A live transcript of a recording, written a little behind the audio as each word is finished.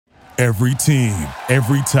Every team,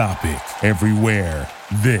 every topic, everywhere.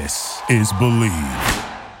 This is Believe.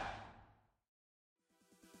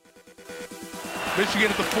 Michigan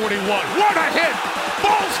at the 41. What a hit!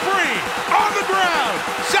 Ball's free! On the ground!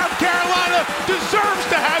 South Carolina deserves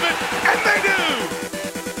to have it, and they do!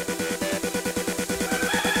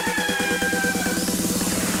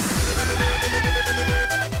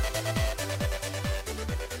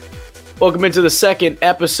 Welcome into the second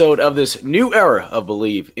episode of this new era of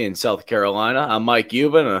Believe in South Carolina. I'm Mike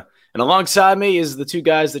Euban, and alongside me is the two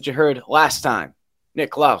guys that you heard last time.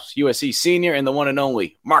 Nick Klaus, USC senior, and the one and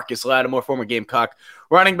only Marcus Lattimore, former Gamecock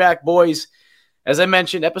running back. Boys, as I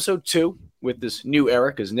mentioned, episode 2 with this new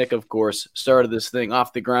era, because Nick, of course, started this thing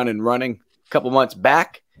off the ground and running a couple months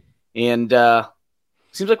back. And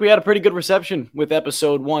seems like we had a pretty good reception with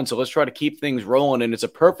episode 1, so let's try to keep things rolling, and it's a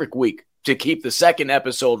perfect week to keep the second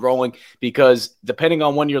episode rolling because depending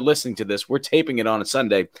on when you're listening to this, we're taping it on a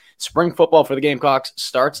Sunday. Spring football for the Gamecocks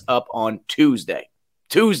starts up on Tuesday.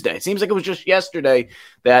 It seems like it was just yesterday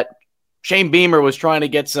that Shane Beamer was trying to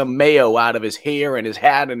get some mayo out of his hair and his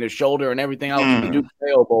hat and his shoulder and everything else in the Duke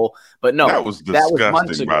Mayo Bowl. But no, that was disgusting,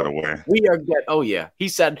 months ago. by the way.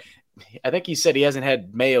 He said he hasn't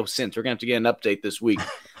had mayo since. We're going to have to get an update this week.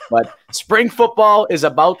 But spring football is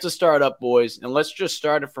about to start up, boys, and let's just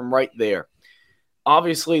start it from right there.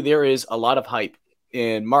 Obviously, there is a lot of hype.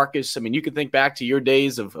 And Marcus, I mean, you can think back to your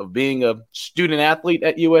days of being a student athlete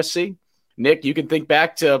at USC. Nick, you can think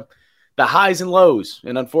back to the highs and lows.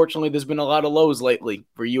 And unfortunately, there's been a lot of lows lately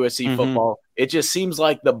for USC football. It just seems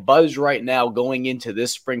like the buzz right now going into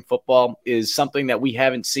this spring football is something that we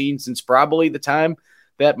haven't seen since probably the time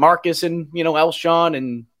that Marcus and, Elshon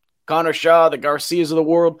and Connor Shaw, the Garcias of the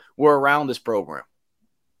world, were around this program.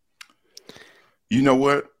 You know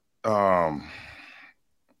what? I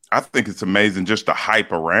think it's amazing just the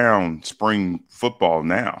hype around spring football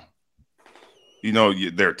now.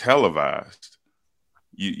 They're televised.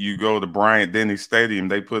 You go to Bryant-Denny Stadium,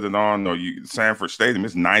 they put it on, or Sanford Stadium,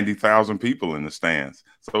 it's 90,000 people in the stands.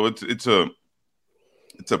 So it's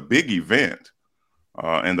a big event.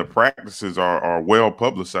 And the practices are well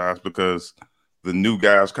publicized because the new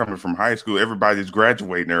guys coming from high school, everybody's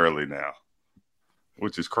graduating early now,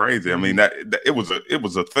 which is crazy. I mean, that it was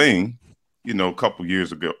a thing, a couple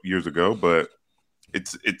years ago, but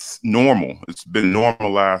it's normal. It's been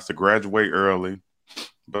normalized to graduate early,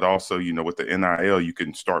 but also, with the NIL, you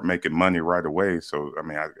can start making money right away. So, I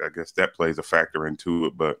mean, I guess that plays a factor into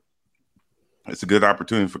it, but it's a good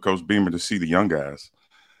opportunity for Coach Beamer to see the young guys.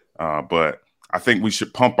 But I think we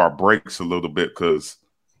should pump our brakes a little bit because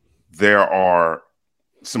there are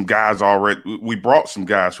some guys already. We brought some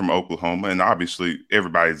guys from Oklahoma, and obviously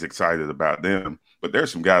everybody's excited about them. But there's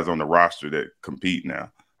some guys on the roster that compete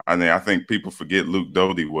now. I mean, I think people forget Luke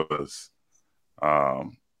Doty was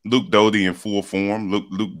Luke Doty in full form.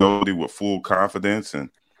 Luke Doty with full confidence, and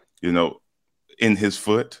in his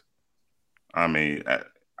foot. I mean,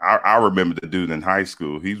 I remember the dude in high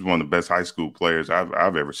school. He's one of the best high school players I've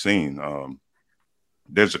ever seen.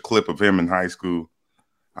 There's a clip of him in high school,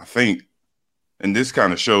 I think, and this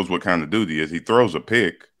kind of shows what kind of dude he is. He throws a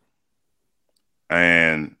pick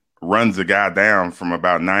and runs the guy down from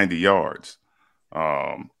about 90 yards.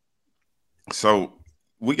 So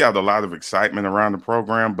we got a lot of excitement around the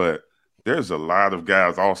program, but there's a lot of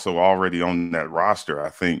guys also already on that roster I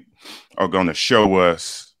think are going to show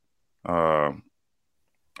us are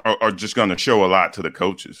just going to show a lot to the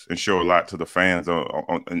coaches and show a lot to the fans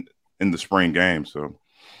in the spring game. So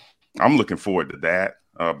I'm looking forward to that,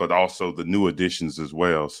 but also the new additions as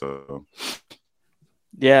well. So,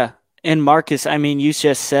 yeah. And Marcus, I mean, you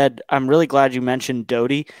just said, I'm really glad you mentioned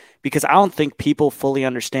Doty because I don't think people fully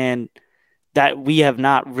understand that we have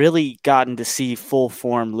not really gotten to see full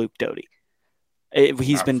form Luke Doty.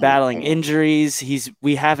 He's been battling injuries.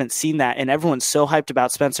 We haven't seen that. And everyone's so hyped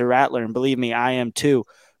about Spencer Rattler. And believe me, I am too.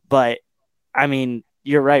 But I mean,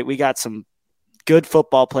 you're right. We got some good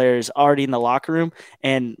football players already in the locker room.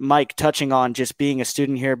 And Mike, touching on just being a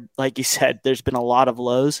student here, like you said, there's been a lot of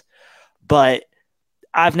lows, but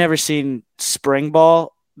I've never seen spring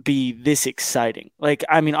ball be this exciting. Like,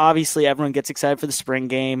 I mean, obviously everyone gets excited for the spring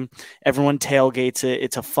game. Everyone tailgates it.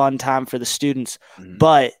 It's a fun time for the students,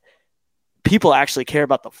 but people actually care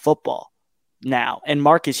about the football now. And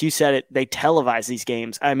Marcus, you said it, they televise these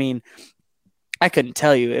games. I mean, I couldn't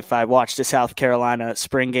tell you if I watched a South Carolina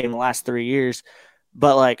spring game the last 3 years,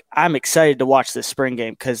 but like, I'm excited to watch this spring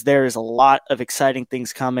game because there is a lot of exciting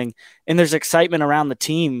things coming and there's excitement around the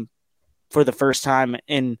team for the first time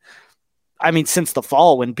since the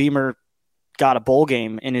fall when Beamer got a bowl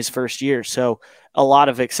game in his first year. So a lot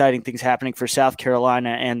of exciting things happening for South Carolina,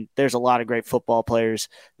 and there's a lot of great football players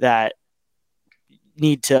that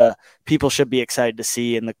people should be excited to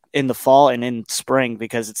see in the fall and in spring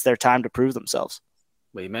because it's their time to prove themselves.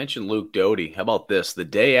 Well, you mentioned Luke Doty. How about this? The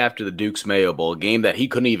day after the Duke's Mayo Bowl, a game that he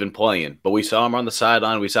couldn't even play in, but we saw him on the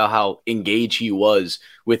sideline. We saw how engaged he was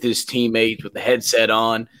with his teammates, with the headset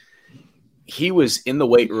on. He was in the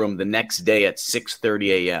weight room the next day at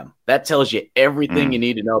 6:30 a.m. That tells you everything you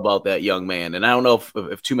need to know about that young man. And I don't know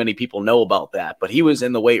if too many people know about that, but he was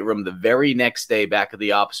in the weight room the very next day back at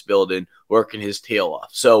the Ops building working his tail off.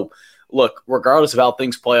 So, look, regardless of how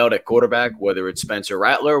things play out at quarterback, whether it's Spencer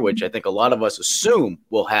Rattler, which I think a lot of us assume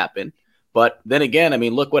will happen, but then again, I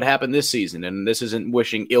mean, look what happened this season. And this isn't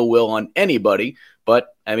wishing ill will on anybody,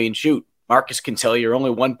 but, I mean, shoot. Marcus can tell you're only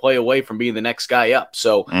one play away from being the next guy up.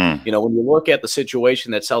 So, when you look at the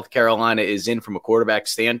situation that South Carolina is in from a quarterback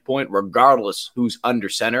standpoint, regardless who's under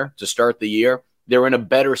center to start the year, they're in a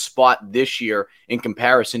better spot this year in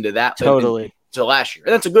comparison to that to last year.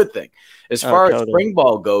 And that's a good thing. As far as spring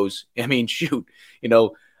ball goes, I mean, shoot,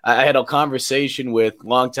 I had a conversation with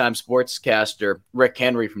longtime sportscaster Rick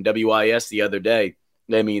Henry from WIS the other day.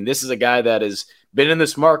 I mean, this is a guy that has been in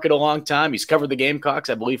this market a long time. He's covered the Gamecocks,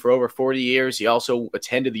 I believe, for over 40 years. He also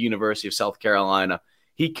attended the University of South Carolina.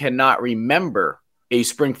 He cannot remember a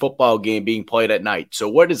spring football game being played at night. So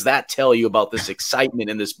what does that tell you about this excitement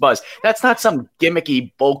and this buzz? That's not some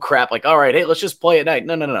gimmicky bull crap like, all right, hey, let's just play at night.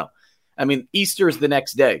 No. I mean, Easter's the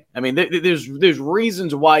next day. I mean, there's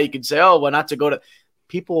reasons why you could say, oh, well, not to go to –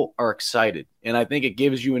 people are excited. And I think it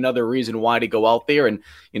gives you another reason why to go out there. And,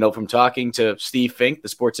 from talking to Steve Fink, the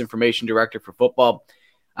sports information director for football,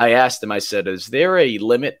 I asked him, I said, is there a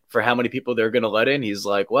limit for how many people they're going to let in? He's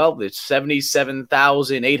like, well, it's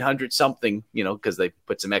 77,800 something, because they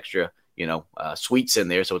put some extra, suites in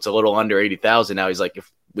there. So it's a little under 80,000 now. He's like,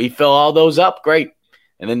 if we fill all those up, great.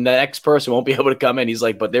 And then the next person won't be able to come in. He's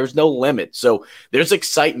like, but there's no limit. So there's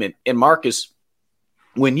excitement. And Marcus,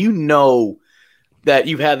 when you know that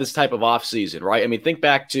you've had this type of offseason, right? I mean, think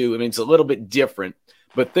back to, it's a little bit different,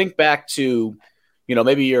 but think back to,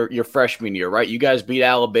 maybe your freshman year, right? You guys beat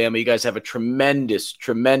Alabama. You guys have a tremendous,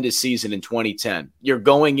 tremendous season in 2010. You're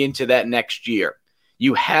going into that next year.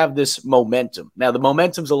 You have this momentum. Now, the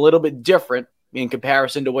momentum's a little bit different in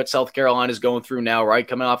comparison to what South Carolina is going through now, right?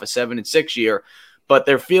 Coming off a 7-6 year, but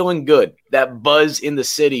they're feeling good. That buzz in the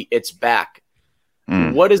city, it's back.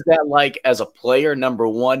 What is that like as a player, number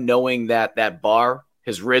one, knowing that that bar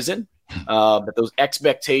has risen, that those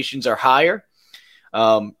expectations are higher?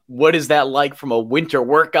 What is that like from a winter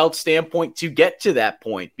workout standpoint to get to that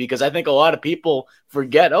point? Because I think a lot of people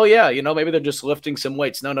forget, oh, yeah, maybe they're just lifting some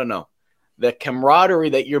weights. No. The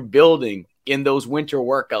camaraderie that you're building in those winter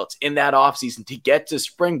workouts, in that offseason to get to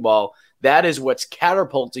spring ball, that is what's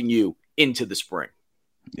catapulting you into the spring.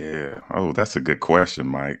 Yeah. Oh, that's a good question,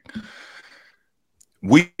 Mike.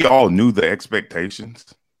 We all knew the expectations.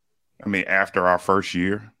 I mean, after our first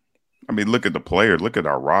year, look at the players, look at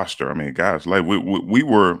our roster. Guys, like we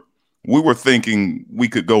were thinking we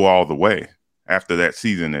could go all the way after that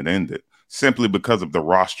season had ended, simply because of the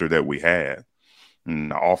roster that we had, and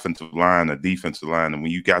the offensive line, the defensive line. And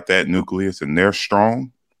when you got that nucleus and they're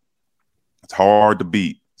strong, it's hard to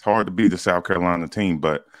beat. It's hard to beat the South Carolina team.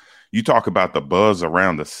 But you talk about the buzz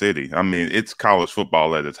around the city. It's college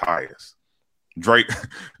football at its highest.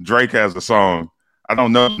 Drake has a song. I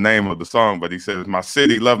don't know the name of the song, but he says, "My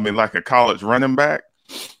city loved me like a college running back."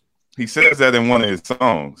 He says that in one of his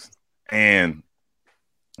songs. And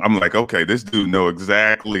I'm like, okay, this dude know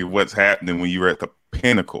exactly what's happening when you're at the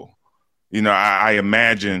pinnacle. I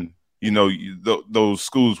imagine, those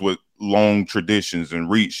schools with long traditions and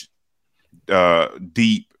reach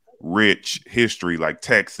deep, rich history like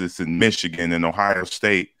Texas and Michigan and Ohio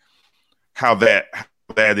State, how that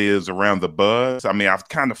is around the buzz. I've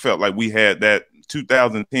kind of felt like we had that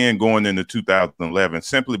 2010 going into 2011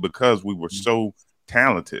 simply because we were so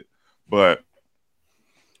talented. But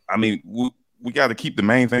we got to keep the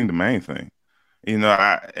main thing the main thing.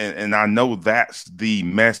 I know that's the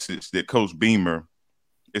message that Coach Beamer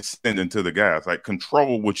is sending to the guys. Like,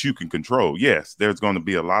 control what you can control. Yes, there's going to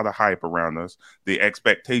be a lot of hype around us. The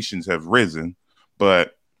expectations have risen,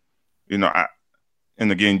 but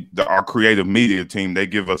and again, our creative media team, they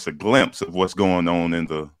give us a glimpse of what's going on in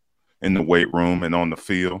the weight room and on the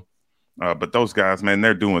field. But those guys, man,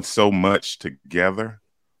 they're doing so much together.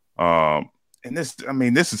 And this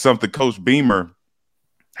is something Coach Beamer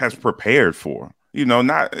has prepared for. He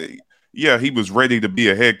was ready to be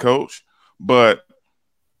a head coach, but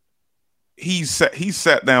he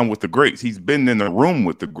sat down with the greats. He's been in the room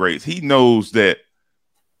with the greats. He knows that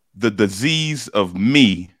the disease of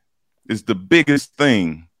me is the biggest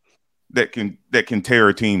thing that can tear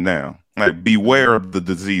a team down. Like, beware of the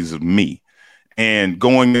disease of me. And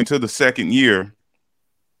going into the second year,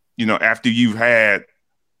 you know, after you've had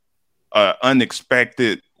an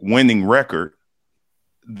unexpected winning record,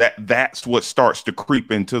 that's what starts to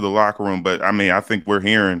creep into the locker room. But I mean, I think we're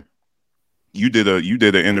hearing you did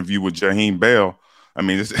an interview with Jaheim Bell. I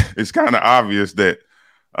mean, it's kind of obvious that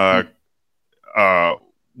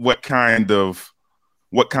what kind of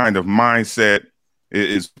mindset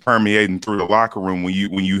is permeating through the locker room when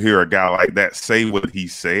you hear a guy like that say what he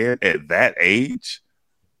said at that age.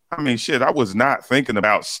 I mean, shit, I was not thinking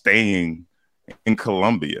about staying in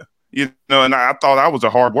Columbia, you know, and I thought I was a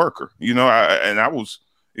hard worker, you know, I was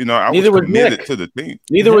committed to the team.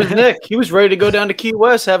 Neither was Nick. He was ready to go down to Key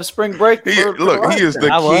West, have a spring break. He is the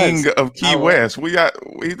king of Key West. He's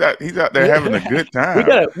out there having a good time.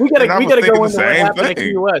 We gotta go into what happened at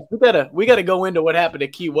Key West. We gotta go into what happened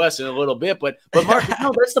at Key West in a little bit. But Mark,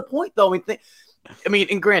 no, that's the point though. I mean,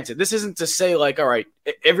 and granted, this isn't to say like, all right,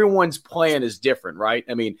 everyone's plan is different, right?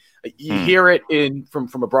 I mean, you hear it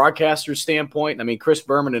from a broadcaster standpoint. I mean, Chris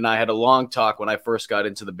Berman and I had a long talk when I first got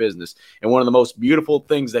into the business, and one of the most beautiful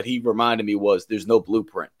things that he reminded me was there's no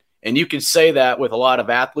blueprint. And you can say that with a lot of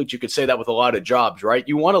athletes. You could say that with a lot of jobs, right?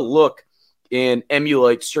 You want to look and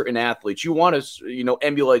emulate certain athletes. You want to,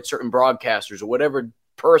 emulate certain broadcasters or whatever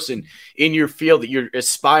person in your field that you're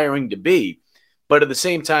aspiring to be. But at the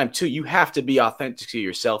same time, too, you have to be authentic to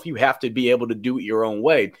yourself. You have to be able to do it your own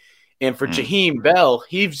way. And for Jaheim Bell,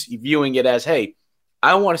 he's viewing it as, hey,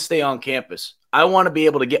 I want to stay on campus. I want to be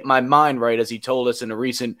able to get my mind right, as he told us in a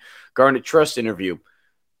recent Garnet Trust interview.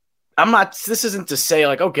 This isn't to say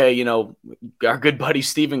like, okay, our good buddy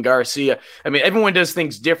Steven Garcia. I mean, everyone does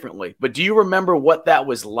things differently. But do you remember what that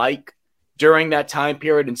was like during that time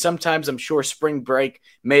period? And sometimes I'm sure spring break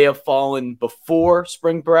may have fallen before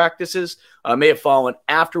spring practices, may have fallen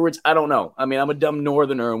afterwards. I don't know. I mean, I'm a dumb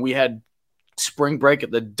northerner, and we had spring break at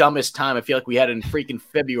the dumbest time. I feel like we had it in freaking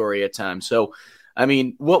February at times. So, I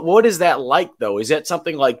mean, what is that like, though? Is that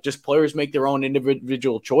something like just players make their own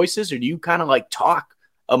individual choices, or do you kind of like talk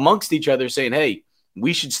amongst each other saying, hey,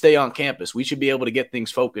 we should stay on campus. We should be able to get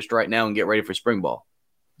things focused right now and get ready for spring ball?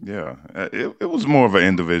 Yeah, it was more of an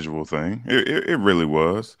individual thing. It really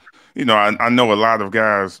was. I know a lot of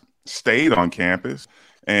guys stayed on campus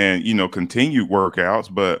and, continued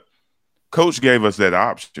workouts, but Coach gave us that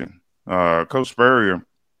option. Coach Spurrier,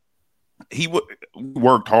 he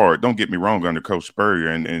worked hard. Don't get me wrong, under Coach Spurrier,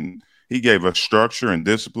 and he gave us structure and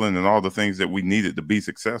discipline and all the things that we needed to be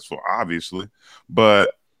successful, obviously.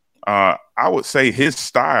 But I would say his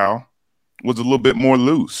style was a little bit more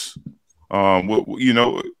loose.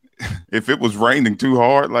 If it was raining too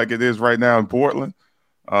hard like it is right now in Portland,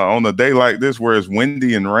 on a day like this where it's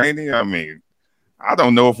windy and rainy, I mean, I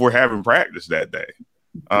don't know if we're having practice that day.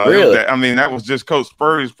 Really? That was just Coach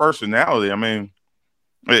Spurrier's personality. I mean,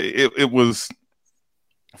 it was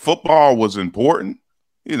 – football was important.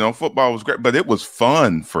 Football was great, but it was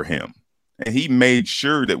fun for him. And he made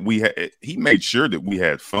sure that we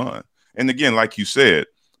had fun. And again, like you said,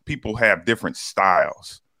 people have different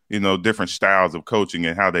styles. Different styles of coaching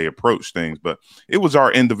and how they approach things. But it was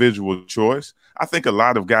our individual choice. I think a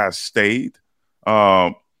lot of guys stayed.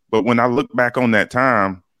 But when I look back on that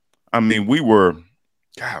time, I mean, we were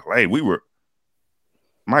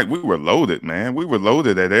loaded, man. We were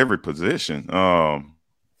loaded at every position.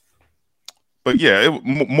 But yeah,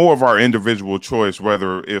 more of our individual choice,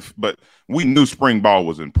 but we knew spring ball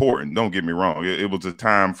was important. Don't get me wrong. It was a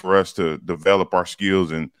time for us to develop our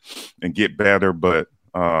skills and get better. But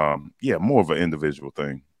more of an individual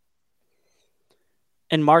thing.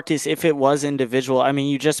 And Marcus, if it was individual, I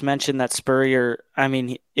mean, you just mentioned that Spurrier, I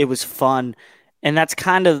mean, it was fun. And that's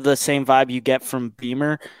kind of the same vibe you get from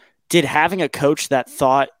Beamer. Did having a coach that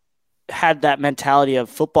had that mentality of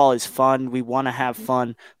football is fun, we want to have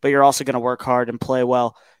fun, but you're also going to work hard and play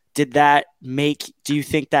well. Do you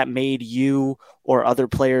think that made you or other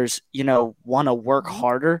players, want to work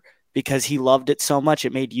harder? Because he loved it so much,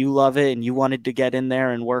 it made you love it, and you wanted to get in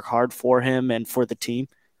there and work hard for him and for the team?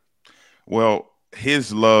 Well,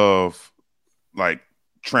 his love,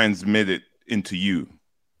 transmitted into you.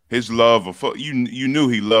 His love of football, you knew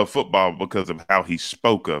he loved football because of how he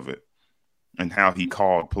spoke of it and how he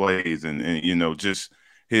called plays and just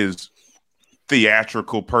his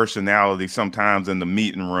theatrical personality sometimes in the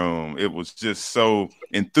meeting room. It was just so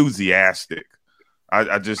enthusiastic.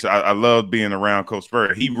 I loved being around Coach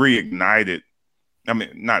Spurrier. He reignited. I mean,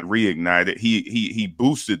 not reignited. He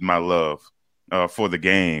boosted my love for the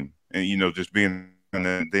game, and just being. And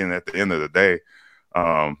then at the end of the day,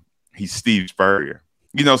 he's Steve Spurrier.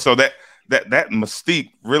 So that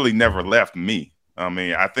mystique really never left me. I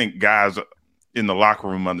mean, I think guys in the locker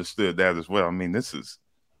room understood that as well. I mean,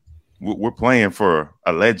 we're playing for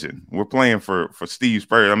a legend. We're playing for Steve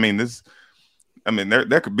Spurrier. I mean,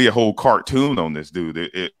 there could be a whole cartoon on this dude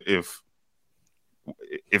if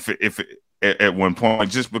at one point,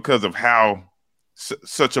 just because of how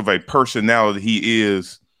such of a personality he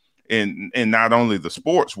is in not only the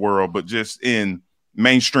sports world, but just in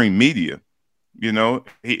mainstream media. You know,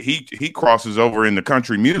 he crosses over into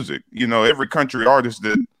country music. You know, every country artist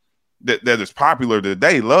that is popular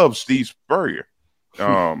today loves Steve Spurrier.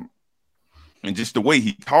 And just the way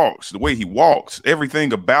he talks, the way he walks,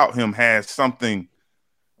 everything about him has something.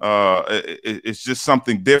 It's just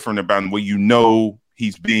something different about him where you know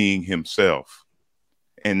he's being himself,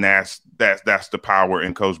 and that's the power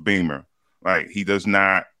in Coach Beamer. Like, he does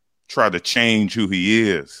not try to change who he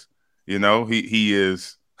is. You know, he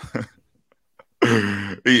is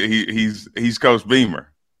he's Coach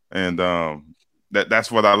Beamer, and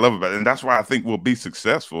that's what I love about it, and that's why I think we'll be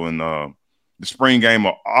successful. And the spring game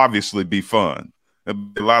will obviously be fun. A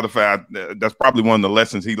lot of that's probably one of the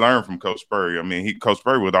lessons he learned from Coach Spurrier. I mean, Coach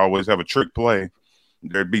Spurrier would always have a trick play.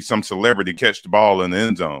 There'd be some celebrity catch the ball in the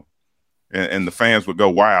end zone, and the fans would go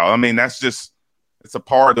wild. I mean, it's a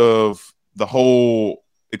part of the whole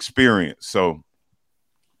experience. So,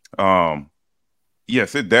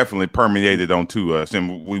 yes, it definitely permeated onto us,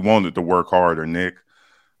 and we wanted to work harder, Nick.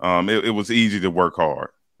 It was easy to work hard,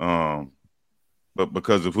 but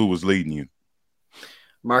because of who was leading you.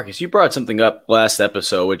 Marcus, you brought something up last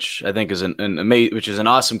episode, which I think is an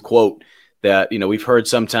awesome quote that, you know, we've heard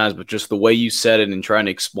sometimes, but just the way you said it and trying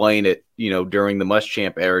to explain it, you know, during the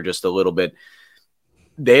Muschamp era just a little bit.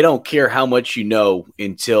 They don't care how much you know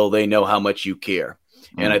until they know how much you care.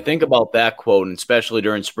 Mm-hmm. And I think about that quote, and especially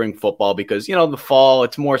during spring football, because, you know, in the fall,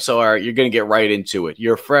 it's more so, all right, you're going to get right into it.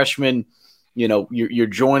 You're a freshman, you know, you're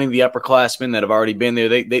joining the upperclassmen that have already been there.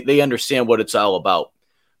 They understand what it's all about.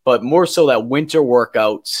 But more so that winter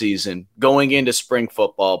workout season, going into spring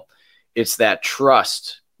football, it's that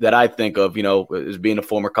trust that I think of, you know, as being a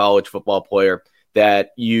former college football player, that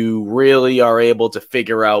you really are able to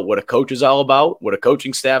figure out what a coach is all about, what a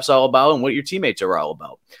coaching staff's all about, and what your teammates are all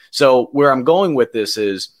about. So where I'm going with this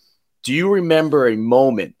is, do you remember a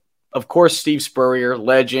moment? Of course, Steve Spurrier,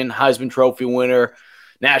 legend, Heisman Trophy winner,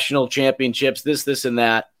 national championships, this, and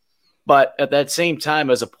that. But at that same time,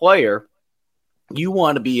 as a player, you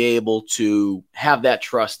want to be able to have that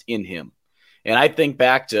trust in him. And I think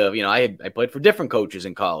back to, you know, I played for different coaches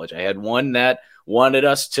in college. I had one that wanted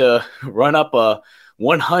us to run up a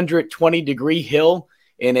 120-degree hill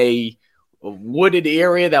in a wooded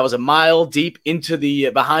area that was a mile deep into the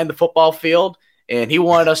behind the football field. And he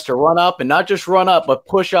wanted us to run up, and not just run up, but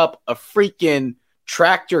push up a freaking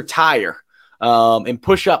tractor tire and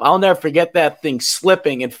push up. I'll never forget that thing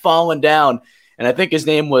slipping and falling down. And I think his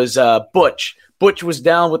name was Butch. Butch was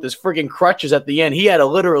down with his friggin' crutches at the end. He had to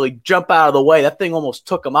literally jump out of the way. That thing almost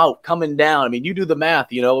took him out coming down. I mean, you do the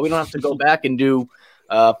math, you know. We don't have to go back and do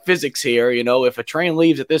physics here, you know. If a train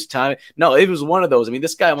leaves at this time. No, it was one of those. I mean,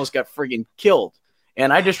 this guy almost got friggin' killed.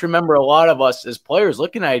 And I just remember a lot of us as players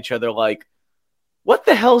looking at each other like, what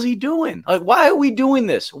the hell's he doing? Like, why are we doing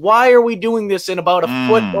this? Why are we doing this in about a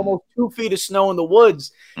foot, almost 2 feet of snow in the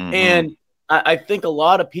woods? Mm-hmm. And I think a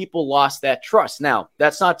lot of people lost that trust. Now,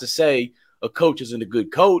 that's not to say a coach isn't a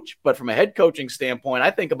good coach, but from a head coaching standpoint, I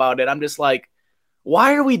think about it. I'm just like,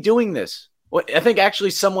 why are we doing this? Well, I think actually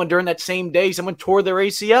someone during that same day, someone tore their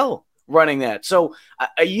ACL running that. So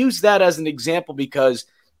I use that as an example because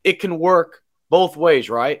it can work both ways,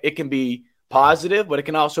 right? It can be positive, but it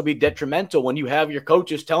can also be detrimental when you have your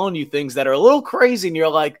coaches telling you things that are a little crazy and you're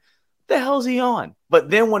like, what the hell's he on? But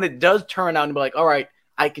then when it does turn out and be like, all right,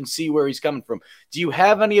 I can see where he's coming from. Do you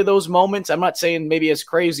have any of those moments? I'm not saying maybe as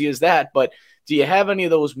crazy as that, but do you have any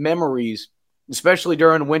of those memories, especially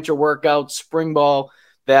during winter workouts, spring ball,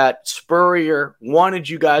 that Spurrier wanted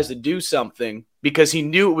you guys to do something because he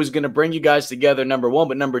knew it was going to bring you guys together, number one,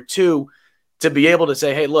 but number two, to be able to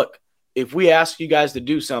say, hey, look, if we ask you guys to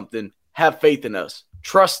do something, have faith in us.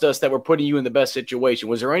 Trust us that we're putting you in the best situation.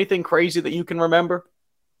 Was there anything crazy that you can remember?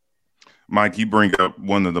 Mike, you bring up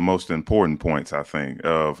one of the most important points, I think,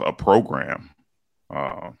 of a program.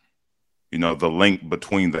 You know, the link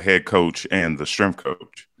between the head coach and the strength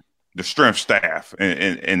coach, the strength staff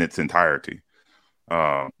in its entirety.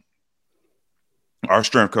 Our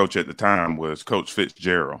strength coach at the time was Coach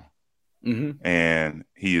Fitzgerald, and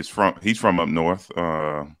he's from up north.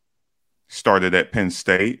 Started at Penn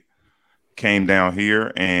State, came down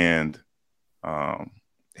here, and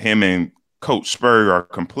him and Coach Spurrier are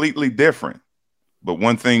completely different. But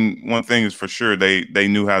one thing is for sure, they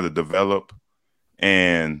knew how to develop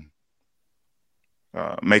and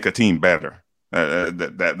make a team better.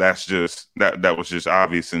 That was just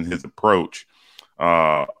obvious in his approach.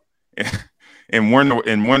 In winter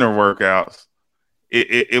workouts,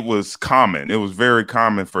 it was common. It was very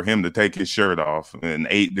common for him to take his shirt off in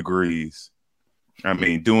 8 degrees. I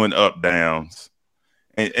mean, doing up downs,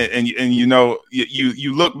 and you know,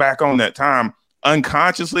 you look back on that time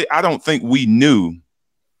unconsciously. I don't think we knew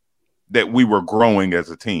that we were growing as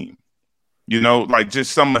a team. You know, like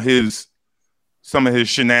just some of his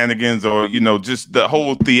shenanigans, or you know, just the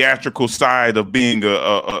whole theatrical side of being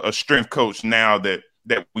a strength coach now that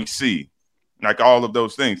we see, like all of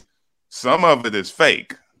those things. Some of it is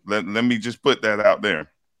fake. Let me just put that out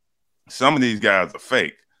there. Some of these guys are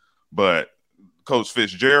fake, but Coach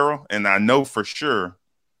Fitzgerald, and I know for sure,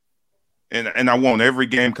 and I want every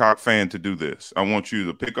Gamecock fan to do this. I want you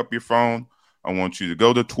to pick up your phone. I want you to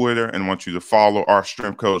go to Twitter, and I want you to follow our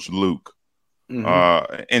strength coach, Luke.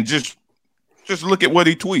 Mm-hmm. And just look at what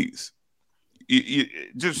he tweets.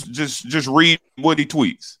 Just read what he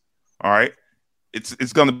tweets. All right.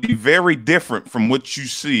 It's going to be very different from what you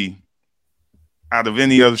see out of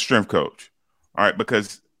any other strength coach. All right.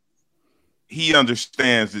 Because he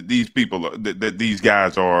understands that these people, that these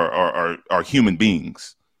guys are human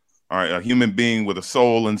beings. All right. A human being with a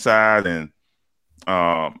soul inside. And,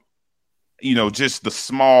 you know, just the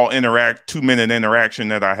small 2-minute interaction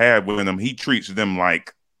that I had with him, he treats them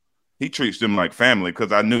like family.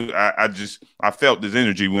 Cause I knew, I felt his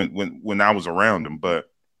energy when I was around him. But,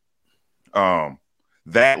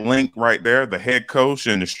 that link right there, the head coach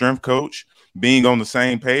and the strength coach being on the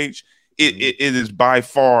same page, it is by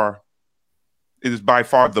far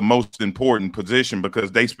the most important position,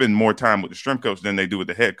 because they spend more time with the strength coach than they do with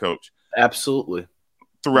the head coach. Absolutely.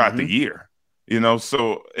 Throughout the year, you know.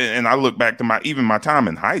 So, and I look back to my time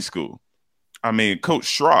in high school. I mean, Coach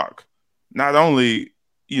Schrock, not only,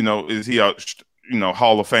 you know, is he a, you know,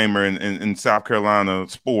 Hall of Famer in South Carolina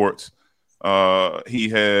sports, he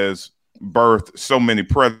has birthed so many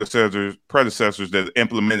predecessors that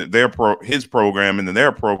implemented his program into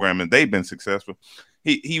their program, and they've been successful.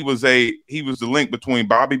 He was the link between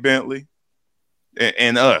Bobby Bentley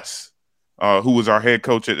and us, who was our head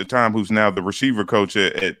coach at the time, who's now the receiver coach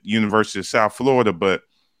at University of South Florida. But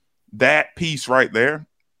that piece right there,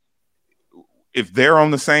 if they're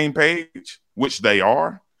on the same page, which they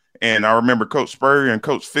are, and I remember Coach Spurrier and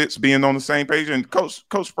Coach Fitz being on the same page, and Coach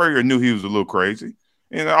Spurrier knew he was a little crazy.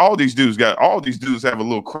 And all these dudes have a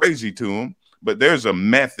little crazy to them, but there's a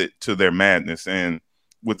method to their madness. And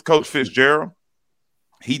with Coach Fitzgerald,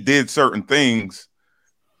 he did certain things.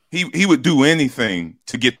 He would do anything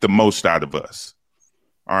to get the most out of us.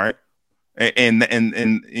 All right. And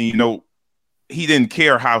you know, he didn't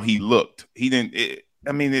care how he looked.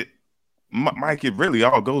 Mike, it really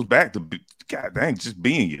all goes back to, God dang, just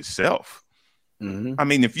being yourself. Mm-hmm. I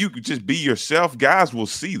mean, if you could just be yourself, guys will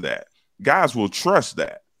see that. Guys will trust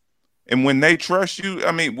that. And when they trust you,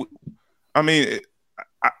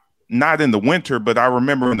 not in the winter, but I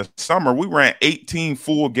remember in the summer, we ran 18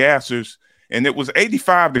 full gassers, and it was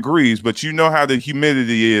 85 degrees, but you know how the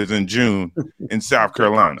humidity is in June in South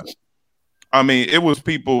Carolina. I mean, it was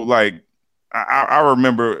people like, I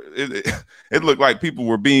remember it looked like people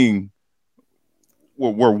were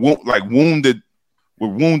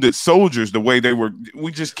wounded soldiers, the way they were.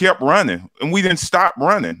 We just kept running, and we didn't stop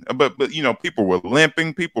running. But you know, people were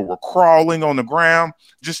limping, people were crawling on the ground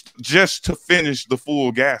just to finish the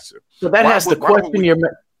full gasser. So that has to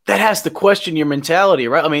question your mentality,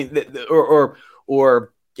 right? I mean, or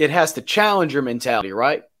it has to challenge your mentality,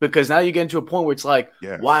 right? Because now you get into a point where it's like,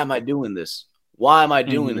 why am I doing this? Why am I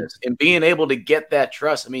doing this? And being able to get that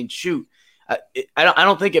trust. I mean, shoot, I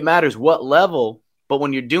don't think it matters what level. But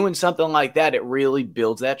when you're doing something like that, it really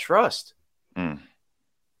builds that trust. And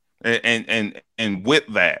with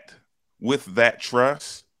that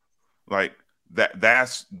trust, like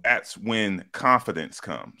that's when confidence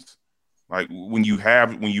comes. Like when you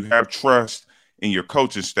have trust in your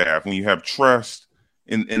coaching staff, when you have trust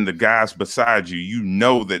in the guys beside you, you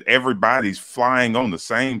know that everybody's flying on the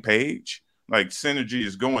same page. Like synergy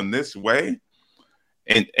is going this way,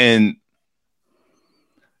 and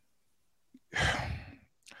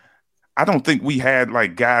I don't think we had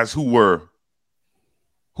like guys who were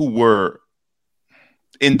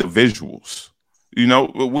individuals. You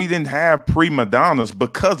know, we didn't have prima donnas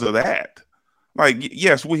because of that. Like,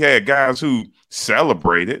 yes, we had guys who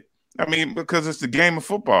celebrated. I mean, because it's the game of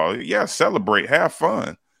football. Yeah, celebrate, have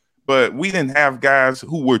fun. But we didn't have guys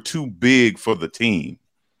who were too big for the team.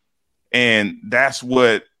 And that's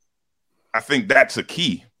what I think that's a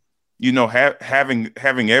key.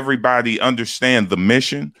 having everybody understand the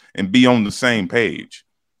mission and be on the same page.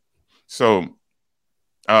 So,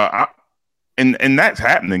 and that's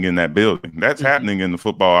happening in that building. That's happening in the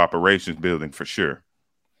football operations building for sure.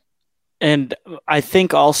 And I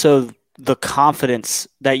think also the confidence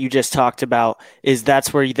that you just talked about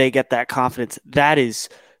that's where they get that confidence. That is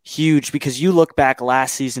huge, because you look back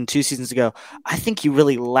last season, 2 seasons ago, I think you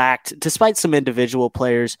really lacked, despite some individual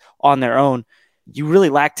players on their own, you really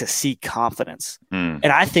lacked to see confidence. And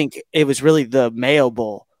I think it was really the Mayo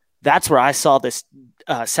Bowl. That's where I saw this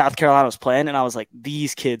South Carolina was playing, and I was like,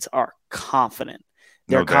 these kids are confident.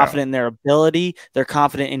 They're confident in their ability. They're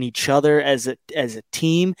confident in each other as a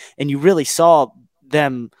team. And you really saw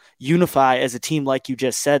them unify as a team, like you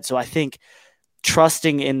just said. So I think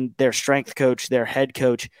trusting in their strength coach, their head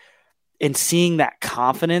coach, and seeing that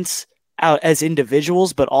confidence out as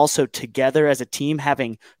individuals, but also together as a team,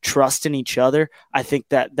 having trust in each other, I think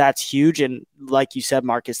that's huge. And like you said,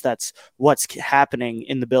 Marcus, that's what's happening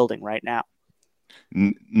in the building right now.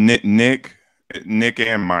 Nick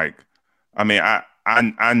and Mike, I mean,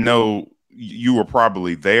 I know you were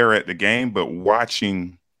probably there at the game, but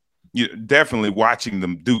definitely watching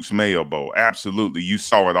the Duke's Mayo Bowl, absolutely, you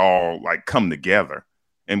saw it all like come together,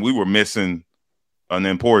 and we were missing an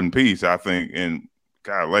important piece, I think, in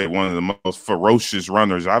one of the most ferocious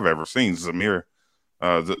runners I've ever seen, Zamir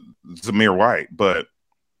White. But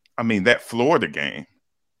I mean, that Florida game,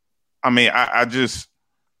 I mean,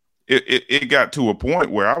 it got to a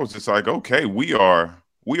point where I was just like, okay, we are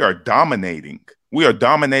dominating. We are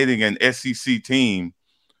dominating an SEC team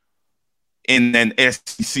in an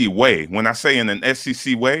SEC way. When I say in an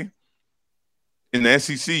SEC way, in the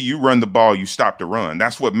SEC, you run the ball, you stop the run.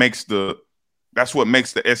 That's what makes the SEC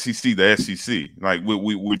the SEC. Like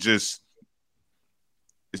we're just,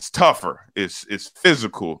 it's tougher, it's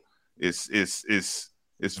physical,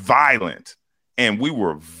 it's violent, and we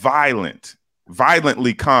were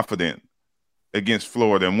violently confident against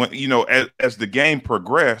Florida. And when as the game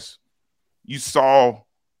progressed, you saw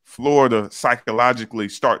Florida psychologically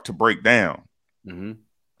start to break down. And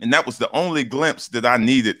that was the only glimpse that I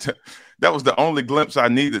needed to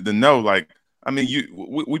know. Like, I mean,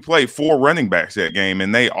 we played 4 running backs that game,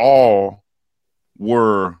 and they all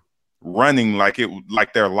were running like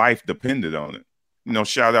their life depended on it.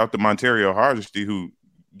 Shout out to Montario Hardesty, who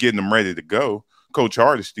getting them ready to go, Coach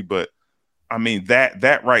Hardesty. But I mean,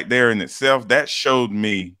 that right there in itself, that showed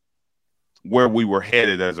me where we were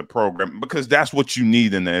headed as a program, because that's what you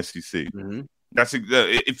need in the SEC. That's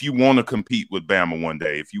if you want to compete with Bama one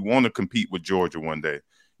day, if you want to compete with Georgia one day,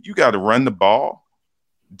 you got to run the ball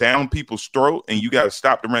down people's throat, and you got to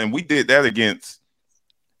stop the run. We did that against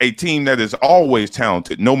a team that is always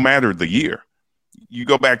talented, no matter the year. You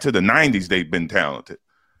go back to the 90s, they've been talented.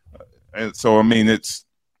 And so, I mean, it's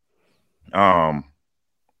gelling.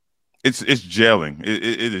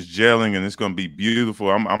 It is gelling, and it's going to be beautiful.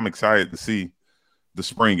 I'm excited to see the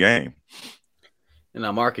spring game. And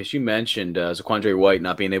now, Marcus, you mentioned Zaquandre White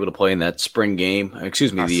not being able to play in that spring game.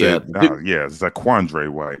 Excuse me. Zaquandre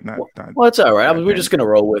White. Well, it's all right. We're just going to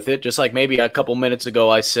roll with it. Just like maybe a couple minutes ago,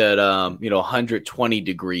 I said, 120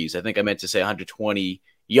 degrees. I think I meant to say 120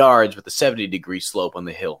 yards with a 70-degree slope on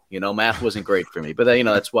the hill. Math wasn't great for me, but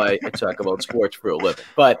that's why I talk about sports for a living.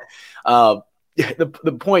 But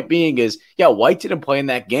the point being is, White didn't play in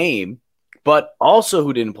that game, but also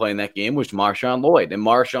who didn't play in that game was Marshawn Lloyd. And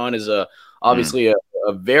Marshawn is obviously a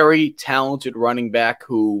very talented running back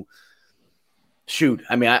who,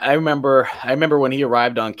 I remember when he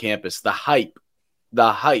arrived on campus, the hype.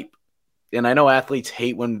 And I know athletes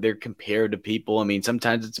hate when they're compared to people. I mean,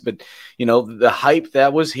 sometimes but the hype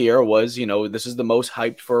that was here was, this is the most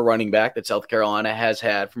hyped for a running back that South Carolina has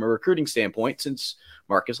had from a recruiting standpoint since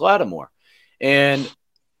Marcus Lattimore. And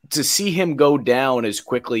to see him go down as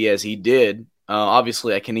quickly as he did,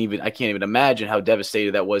 obviously I can't even imagine how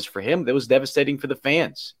devastating that was for him. That was devastating for the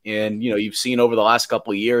fans. And, you've seen over the last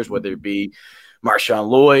couple of years, whether it be Marshawn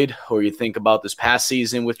Lloyd, or you think about this past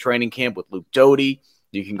season with training camp with Luke Doty,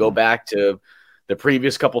 you can go back to the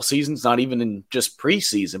previous couple seasons, not even in just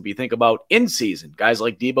preseason, but you think about in season, guys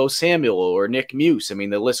like Deebo Samuel or Nick Muse. I mean,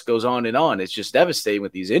 the list goes on and on. It's just devastating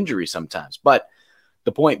with these injuries sometimes. But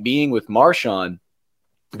the point being with Marshawn,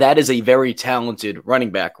 that is a very talented running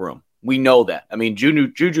back room. We know that. I mean, Juju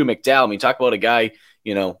McDowell, talk about a guy,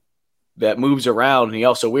 that moves around, and he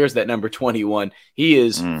also wears that number 21. He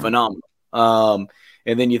is phenomenal. And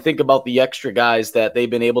then you think about the extra guys that they've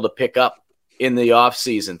been able to pick up in the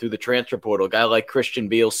offseason through the transfer portal, a guy like Christian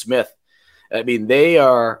Beal-Smith. I mean, they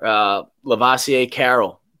are Lavassier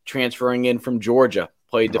Carroll transferring in from Georgia,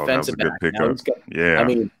 played defensive back.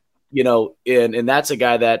 And that's a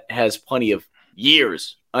guy that has plenty of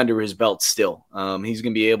years under his belt still. He's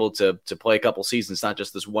going to be able to play a couple seasons, not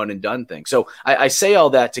just this one and done thing. So I say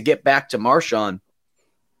all that to get back to Marshawn.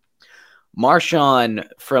 Marshawn,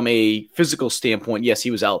 from a physical standpoint, yes,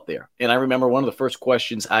 he was out there. And I remember one of the first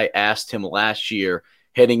questions I asked him last year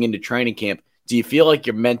heading into training camp, do you feel like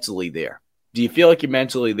you're mentally there? Do you feel like you're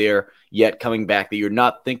mentally there yet coming back, that you're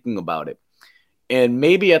not thinking about it? And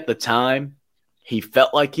maybe at the time he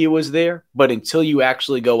felt like he was there, but until you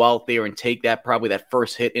actually go out there and take probably that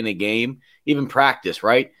first hit in a game, even practice,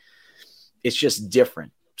 right? It's just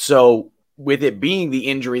different. So with it being the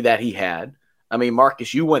injury that he had, I mean,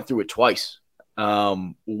 Marcus, you went through it twice.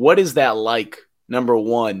 What is that like, number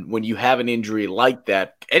one, when you have an injury like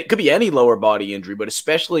that? It could be any lower body injury, but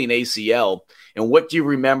especially an ACL. And what do you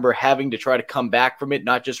remember having to try to come back from it,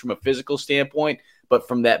 not just from a physical standpoint, but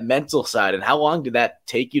from that mental side? And how long did that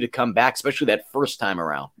take you to come back, especially that first time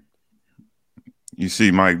around? You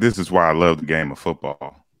see, Mike, this is why I love the game of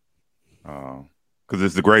football, because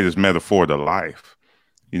it's the greatest metaphor to life.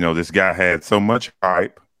 This guy had so much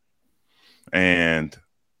hype and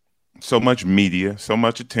so much media, so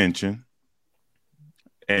much attention,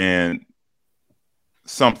 and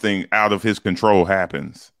something out of his control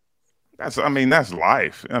happens. That's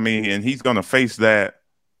life. And he's going to face that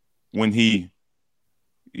when he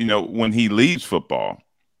leaves football.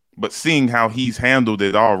 But seeing how he's handled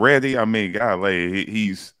it already, golly,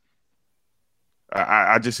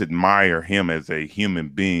 I just admire him as a human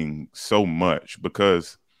being so much,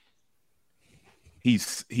 because he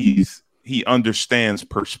understands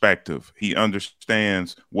perspective. He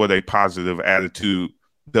understands what a positive attitude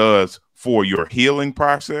does for your healing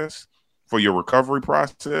process, for your recovery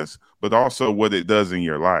process, but also what it does in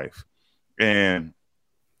your life. And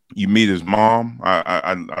you meet his mom.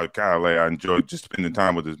 I enjoyed just spending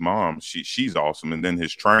time with his mom. She's awesome. And then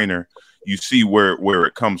his trainer, you see where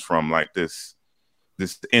it comes from, like this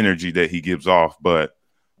energy that he gives off. But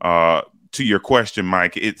to your question,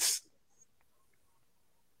 Mike,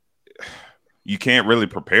 you can't really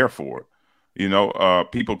prepare for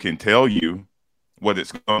it. People can tell you what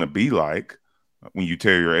it's going to be like when you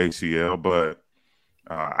tear your ACL, but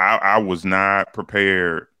I was not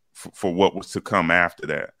prepared for what was to come after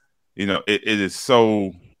that. It is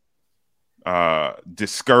so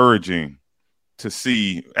discouraging to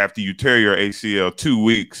see, after you tear your ACL, 2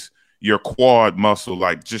 weeks, your quad muscle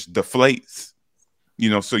just deflates.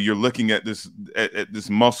 So you're looking at this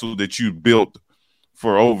muscle that you built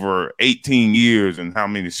for over 18 years, and how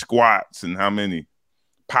many squats and how many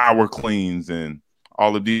power cleans and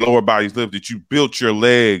all of these lower bodies lift that you built your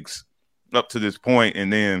legs up to this point,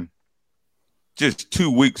 and then just 2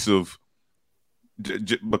 weeks of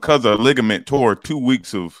because a ligament tore, 2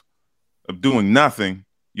 weeks of doing nothing,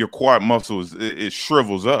 your quad muscle it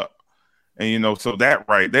shrivels up. And so that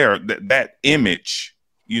right there, that image,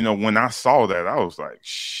 when I saw that, I was like,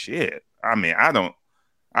 shit. I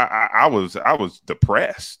was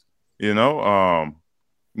depressed, when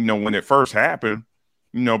it first happened,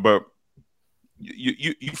 but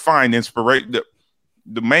you find inspiration.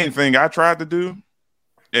 The main thing I tried to do,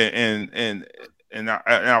 and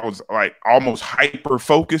I was like almost hyper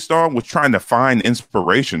focused on, was trying to find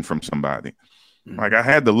inspiration from somebody. Mm-hmm. Like, I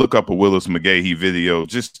had to look up a Willis McGahee video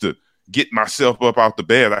just to get myself up out the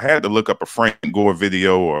bed. I had to look up a Frank Gore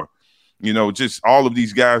video, or, just all of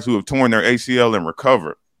these guys who have torn their ACL and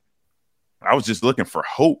recovered. I was just looking for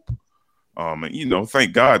hope. And,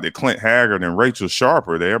 thank God that Clint Haggard and Rachel Sharp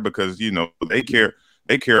are there, because, they care,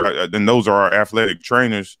 and those are our athletic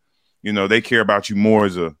trainers. They care about you more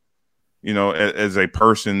as a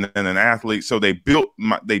person than an athlete. So they built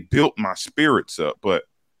my spirits up. But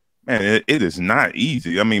man, it is not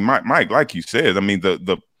easy. Mike, like you said,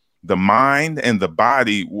 the mind and the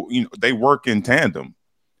body, they work in tandem,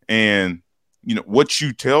 and what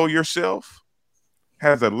you tell yourself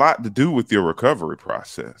has a lot to do with your recovery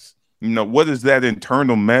process. What is that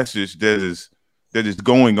internal message that is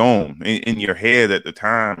going on in your head at the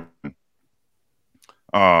time?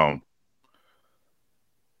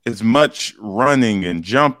 As much running and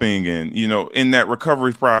jumping and, in that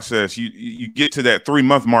recovery process, you get to that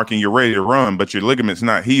 3-month mark and you're ready to run, but your ligament's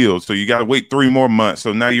not healed. So you got to wait 3 more months.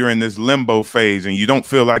 So now you're in this limbo phase and you don't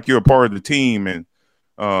feel like you're a part of the team. And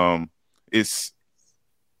it's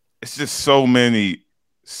just so many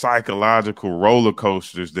psychological roller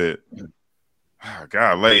coasters that,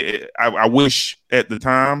 I wish at the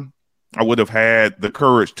time I would have had the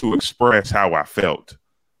courage to express how I felt.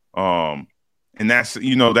 And that's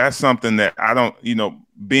something that I don't,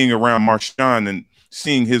 being around Marshawn and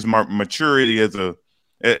seeing his maturity as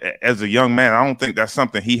a young man, I don't think that's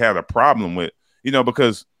something he had a problem with,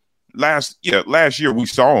 because last year we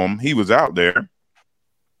saw him. He was out there.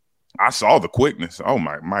 I saw the quickness. Oh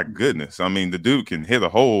my goodness! I mean, the dude can hit a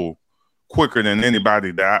hole quicker than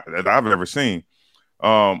anybody that I've ever seen.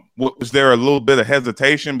 Was there a little bit of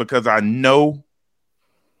hesitation because I know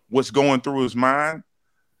what's going through his mind?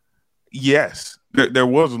 Yes, there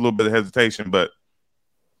was a little bit of hesitation, but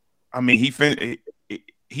I mean,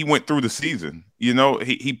 he went through the season. You know,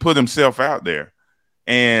 he put himself out there,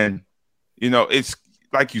 and you know, it's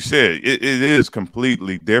like you said, it is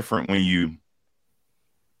completely different when you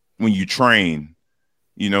train,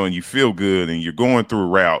 you know, and you feel good, and you're going through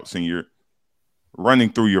routes, and you're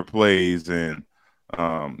running through your plays, and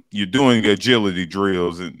you're doing agility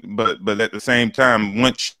drills, but at the same time,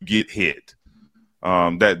 once you get hit,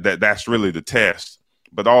 that's really the test.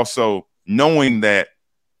 But also knowing that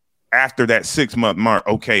after that 6-month mark,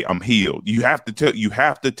 okay, I'm healed. You have to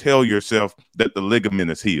tell yourself that the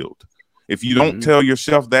ligament is healed. If you don't tell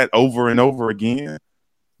yourself that over and over again,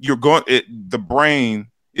 the brain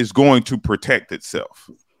is going to protect itself,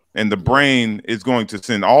 and the brain is going to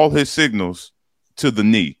send all his signals to the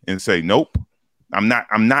knee and say, nope, I'm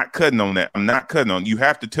not cutting on that. I'm not cutting on. You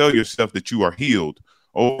have to tell yourself that you are healed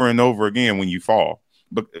over and over again when you fall,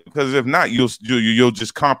 because if not, you'll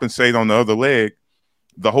just compensate on the other leg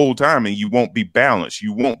the whole time, and you won't be balanced.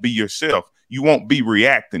 You won't be yourself. You won't be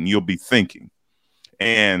reacting. You'll be thinking.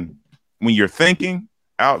 And when you're thinking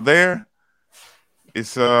out there,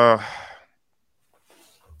 it's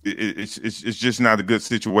just not a good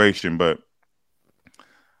situation. But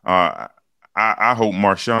I hope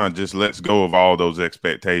Marshawn just lets go of all those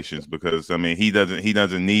expectations, because I mean he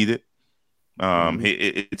doesn't need it.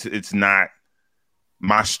 It's not.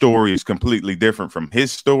 My story is completely different from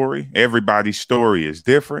his story. Everybody's story is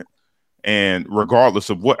different. And regardless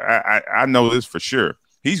of what, I know this for sure,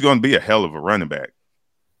 he's going to be a hell of a running back.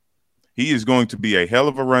 He is going to be a hell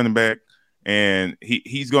of a running back, and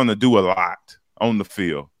he's going to do a lot on the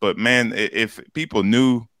field. But, man, if people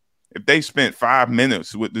knew, if they spent 5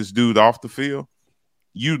 minutes with this dude off the field,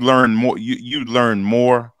 you'd learn more. You'd learn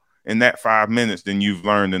more in that 5 minutes than you've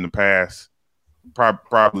learned in the past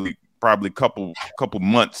probably couple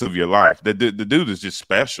months of your life. The dude is just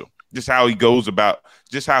special. Just how he goes about,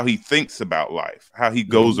 just how he thinks about life, how he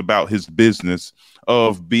goes about his business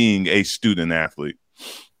of being a student athlete.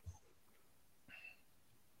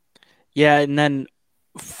 Yeah, and then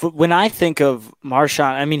when I think of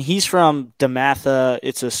Marshawn, I mean, he's from DeMatha.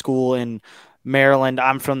 It's a school in Maryland.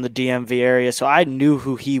 I'm from the DMV area, so I knew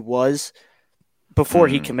who he was before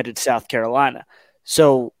he committed to South Carolina.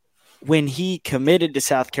 So when he committed to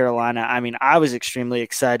South Carolina, I mean, I was extremely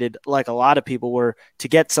excited, like a lot of people were, to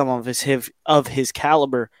get some of his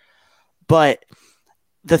caliber. But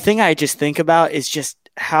the thing I just think about is just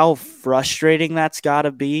how frustrating that's got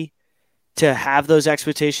to be, to have those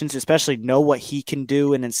expectations, especially know what he can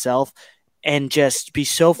do in himself, and just be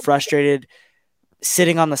so frustrated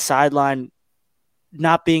sitting on the sideline,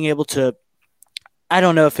 not being able to – I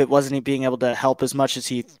don't know if it wasn't being able to help as much as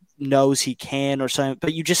he knows he can or something,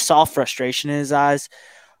 but you just saw frustration in his eyes.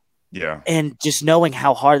 Yeah. And just knowing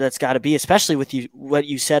how hard that's got to be, especially with what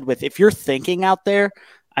you said with, if you're thinking out there,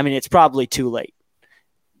 I mean, it's probably too late.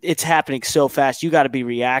 It's happening so fast. You got to be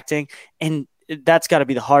reacting. And that's got to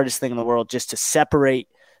be the hardest thing in the world, just to separate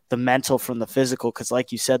the mental from the physical. Cause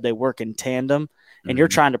like you said, they work in tandem, and you're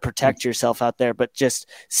trying to protect yourself out there, but just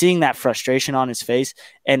seeing that frustration on his face.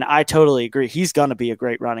 And I totally agree. He's going to be a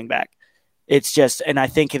great running back. It's just, and I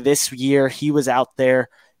think this year he was out there,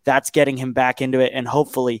 that's getting him back into it. And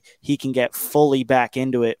hopefully he can get fully back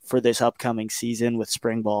into it for this upcoming season with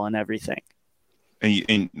spring ball and everything.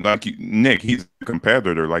 And like Nick, he's a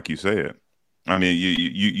competitor, like you said. I mean,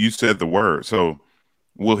 you said the word. So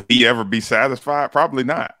will he ever be satisfied? Probably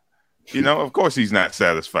not. You know, of course he's not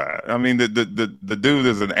satisfied. I mean, the dude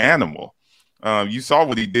is an animal. You saw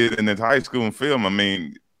what he did in his high school film. I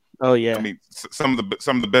mean, oh yeah. I mean, some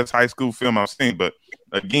of the best high school film I've seen. But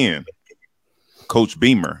again, Coach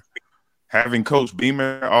Beamer, having Coach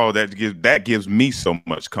Beamer, that gives me so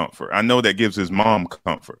much comfort. I know that gives his mom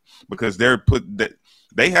comfort, because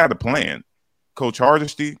they had a plan. Coach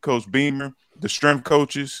Hardesty, Coach Beamer, the strength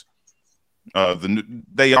coaches,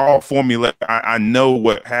 they all formulate. I know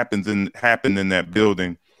what happened in that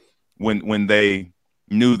building when they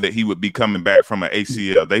knew that he would be coming back from an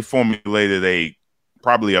ACL. They formulated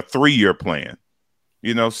probably a 3-year plan,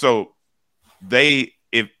 you know. So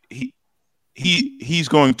if he's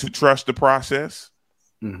going to trust the process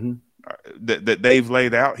that they've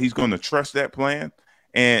laid out. He's going to trust that plan,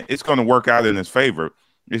 and it's going to work out in his favor.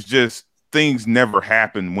 It's just things never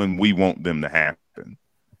happen when we want them to happen.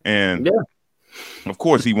 And of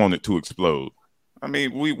course he wanted to explode. I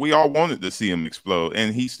mean, we all wanted to see him explode,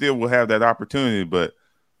 and he still will have that opportunity. But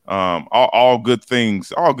all good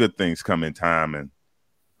things come in time, and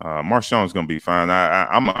Marshawn's going to be fine.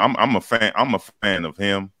 I'm a fan. I'm a fan of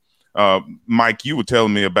him. Mike, you were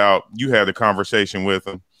telling me about you had a conversation with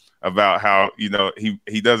him about how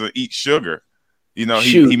he doesn't eat sugar. He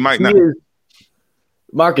might not.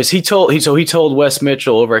 Marcus, he told Wes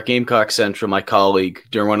Mitchell over at Gamecock Central, my colleague,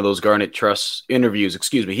 during one of those Garnet Trust interviews.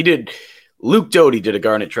 Excuse me, Luke Doty did a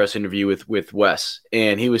Garnet Trust interview with Wes,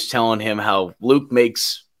 and he was telling him how Luke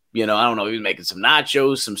makes, I don't know, he was making some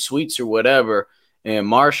nachos, some sweets or whatever, and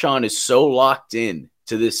Marshawn is so locked in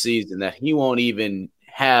to this season that he won't even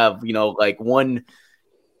have, like one,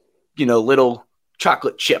 little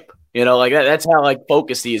chocolate chip, like that. That's how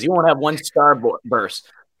focused he is. He won't have one starburst.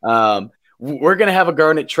 We're going to have a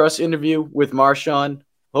Garnet Trust interview with Marshawn,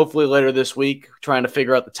 hopefully later this week, trying to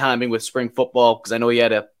figure out the timing with spring football, because I know he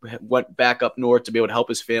went back up north to be able to help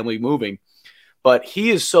his family moving. But he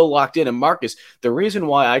is so locked in. And Marcus, the reason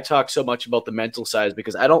why I talk so much about the mental side is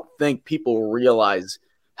because I don't think people realize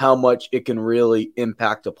how much it can really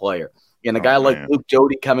impact a player. And a guy like Luke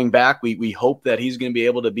Doty coming back, we hope that he's going to be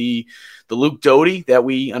able to be the Luke Doty that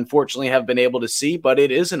we unfortunately have been able to see, but it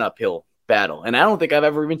is an uphill battle. And I don't think I've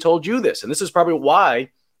ever even told you this. And this is probably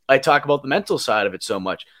why I talk about the mental side of it so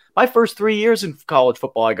much. My first 3 years in college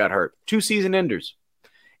football, I got hurt. 2 season enders.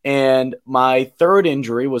 And my third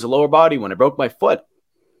injury was a lower body one. I broke my foot.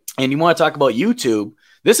 And you want to talk about YouTube?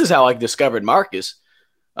 This is how I discovered Marcus.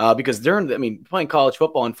 Because playing college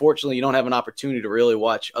football, unfortunately, you don't have an opportunity to really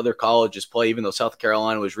watch other colleges play, even though South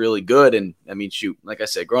Carolina was really good. And like I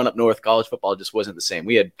said, growing up north, college football just wasn't the same.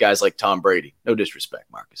 We had guys like Tom Brady. No disrespect,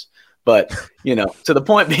 Marcus. But, so the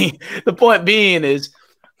point being is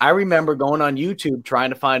I remember going on YouTube trying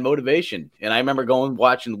to find motivation. And I remember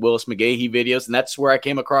watching the Willis McGahee videos, and that's where I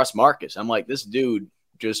came across Marcus. I'm like, this dude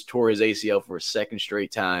just tore his ACL for a second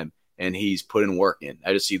straight time, and he's putting work in.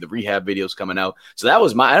 I just see the rehab videos coming out. So that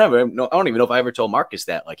was I don't even know if I ever told Marcus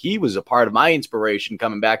that. Like, he was a part of my inspiration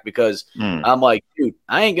coming back, because I'm like, dude,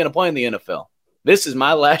 I ain't going to play in the NFL. This is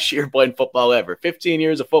my last year playing football ever. 15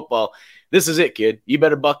 years of football. This is it, kid. You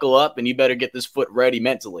better buckle up and you better get this foot ready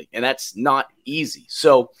mentally. And that's not easy.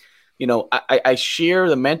 So, I share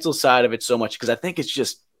the mental side of it so much because I think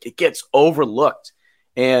it gets overlooked.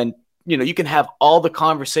 And, you can have all the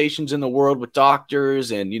conversations in the world with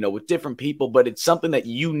doctors and, with different people, but it's something that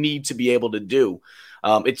you need to be able to do.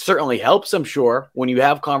 It certainly helps, I'm sure, when you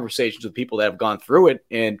have conversations with people that have gone through it.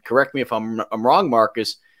 And correct me if I'm wrong,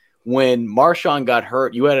 Marcus, when Marshawn got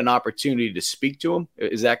hurt, you had an opportunity to speak to him.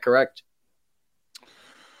 Is that correct?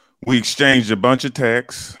 We exchanged a bunch of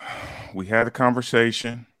texts. We had a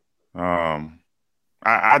conversation. I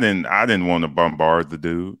didn't want to bombard the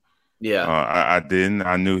dude. Yeah, I didn't.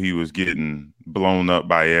 I knew he was getting blown up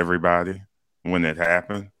by everybody when it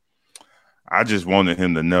happened. I just wanted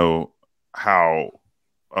him to know how.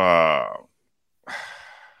 I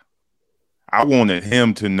wanted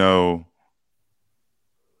him to know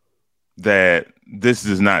that this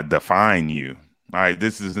does not define you. All right,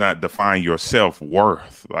 this does not define your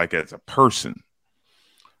self-worth, like as a person.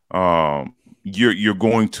 You're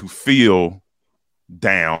going to feel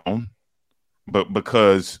down, but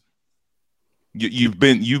because you've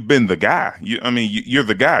been the guy. You're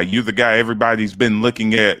the guy. You're the guy everybody's been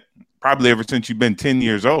looking at probably ever since you've been 10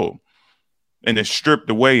 years old, and it's stripped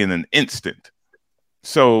away in an instant.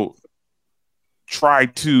 So try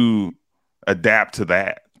to adapt to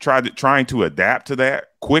that. Trying to adapt to that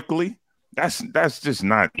quickly. That's just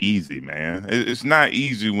not easy, man. It's not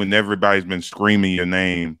easy when everybody's been screaming your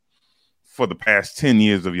name for the past 10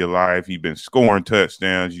 years of your life. You've been scoring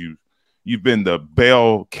touchdowns. You've been the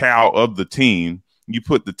bell cow of the team. You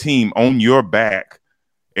put the team on your back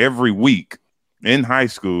every week in high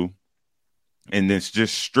school, and it's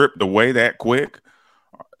just stripped away that quick.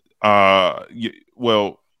 How do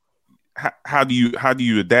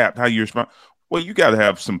you adapt? How do you respond? Well, you got to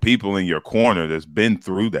have some people in your corner that's been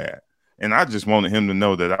through that. And I just wanted him to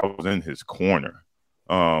know that I was in his corner.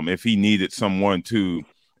 If he needed someone to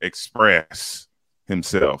express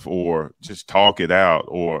himself or just talk it out,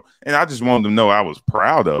 and I just wanted him to know I was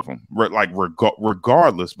proud of him,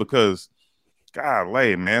 regardless, because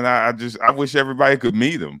golly, man, I wish everybody could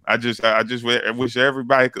meet him. I wish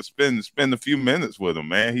everybody could spend a few minutes with him,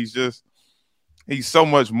 man. He's so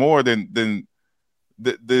much more than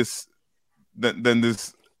this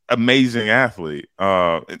amazing athlete.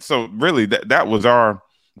 So really that was our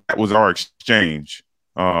exchange.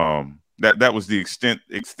 That was the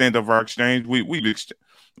extent of our exchange.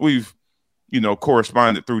 We've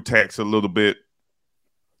corresponded through text a little bit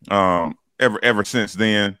ever since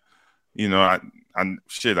then.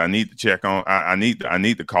 I need to check on. I need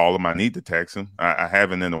to call him. I need to text him. I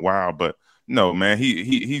haven't in a while, but no, man,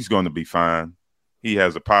 he's going to be fine. He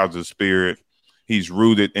has a positive spirit. He's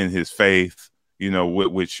rooted in his faith,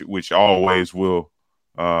 which always will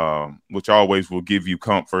give you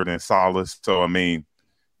comfort and solace. So I mean,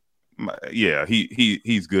 yeah,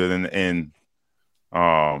 he's good. And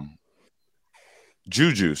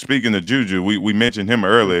Juju. Speaking of Juju, we mentioned him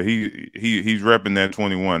earlier. He's repping that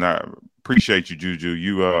 21. I appreciate you,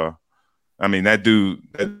 Juju. I mean that dude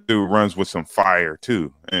runs with some fire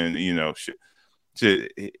too, and he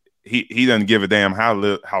doesn't give a damn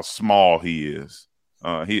how small he is.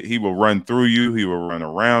 He will run through you. He will run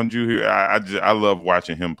around you. I love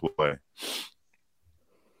watching him play.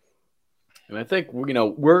 And I think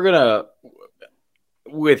we're gonna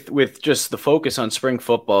with just the focus on spring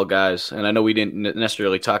football, guys. And I know we didn't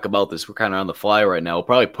necessarily talk about this. We're kind of on the fly right now. We'll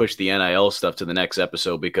probably push the NIL stuff to the next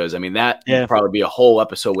episode because I mean that would probably be a whole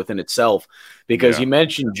episode within itself. Because you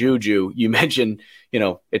mentioned Juju, you mentioned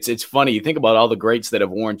it's funny. You think about all the greats that have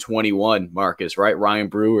worn 21, Marcus, right? Ryan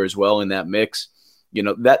Brewer as well in that mix.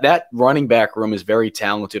 That running back room is very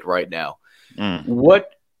talented right now.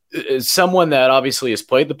 What is someone that obviously has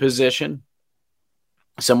played the position,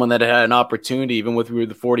 someone that had an opportunity even with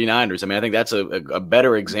the 49ers. I mean, I think that's a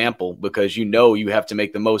better example because you have to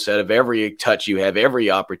make the most out of every touch you have,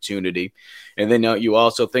 every opportunity. And then you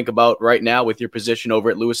also think about right now with your position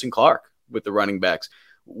over at Lewis and Clark with the running backs.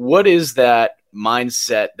 What is that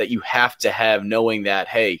mindset that you have to have knowing that,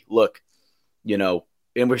 hey, look,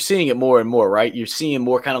 and we're seeing it more and more, right? You're seeing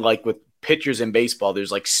more kind of like with pitchers in baseball,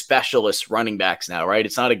 there's like specialist running backs now, right?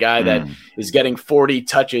 It's not a guy that is getting 40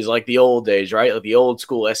 touches like the old days, right? Like the old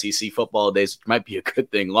school SEC football days. It might be a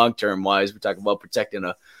good thing long-term wise. We're talking about protecting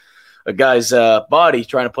a guy's body,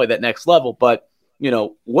 trying to play that next level. But,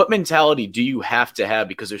 what mentality do you have to have?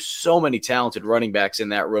 Because there's so many talented running backs in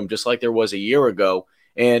that room, just like there was a year ago.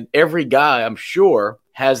 And every guy, I'm sure,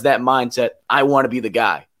 has that mindset. I want to be the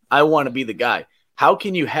guy. I want to be the guy. How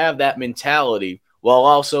can you have that mentality while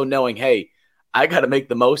also knowing, hey, I got to make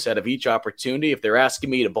the most out of each opportunity. If they're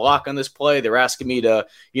asking me to block on this play, they're asking me to,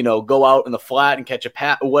 go out in the flat and catch a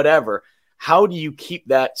pass, whatever. How do you keep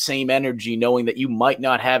that same energy knowing that you might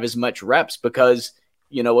not have as much reps? Because,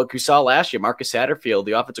 what we saw last year, Marcus Satterfield,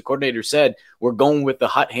 the offensive coordinator, said, we're going with the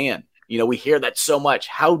hot hand. We hear that so much.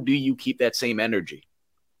 How do you keep that same energy?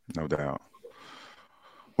 No doubt.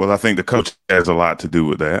 Well, I think the coach has a lot to do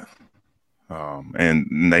with that.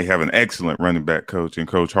 And they have an excellent running back coach, and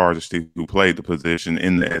Coach Hardesty, who played the position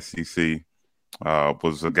in the SEC,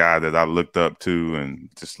 was a guy that I looked up to and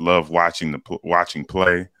just loved watching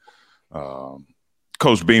play.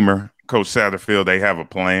 Coach Beamer, Coach Satterfield, they have a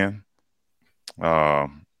plan.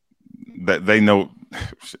 That they know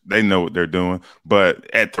what they're doing.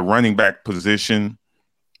 But at the running back position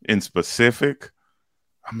in specific,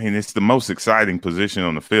 I mean, it's the most exciting position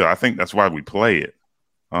on the field. I think that's why we play it.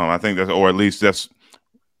 I think or at least that's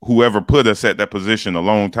whoever put us at that position a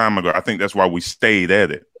long time ago. I think that's why we stayed at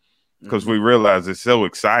it because we realized it's so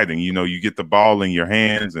exciting. You get the ball in your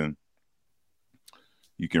hands and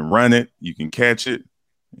you can run it, you can catch it,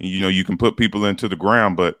 and, you can put people into the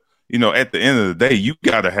ground. But, at the end of the day, you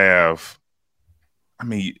got to have, I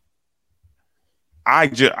mean, I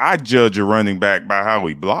judge a running back by how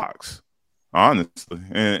he blocks, honestly.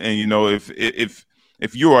 And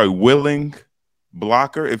if you're a willing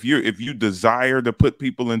blocker, if you desire to put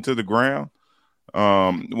people into the ground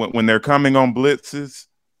when they're coming on blitzes,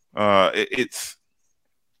 it's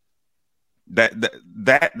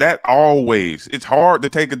that always, it's hard to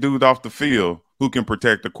take a dude off the field who can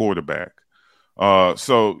protect the quarterback.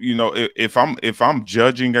 So if I'm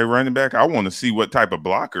judging a running back, I want to see what type of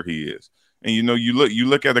blocker he is. And you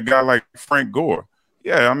look at a guy like Frank Gore.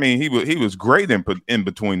 Yeah, I mean he was great in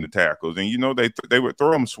between the tackles, and they would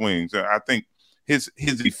throw him swings. I think his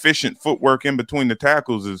efficient footwork in between the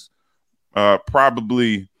tackles is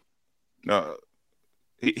probably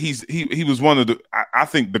he was one of the I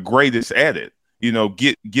think the greatest at it.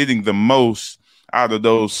 Getting the most out of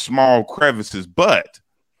those small crevices. But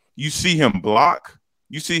you see him block,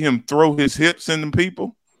 you see him throw his hips into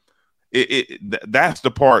people. That's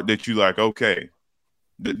the part that you like. Okay,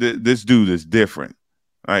 this dude is different.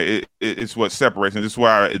 It's what separates, and this is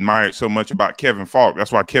why I admire so much about Kevin Falk.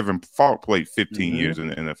 That's why Kevin Falk played 15 years in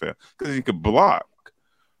the NFL, because he could block.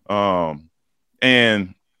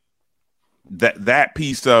 And that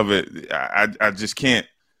piece of it, I just can't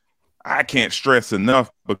stress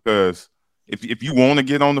enough, because if you want to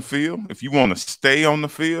get on the field, if you want to stay on the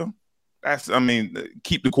field,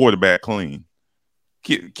 keep the quarterback clean,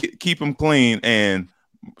 keep him clean. And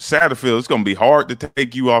Satterfield, it's going to be hard to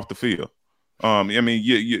take you off the field. I mean,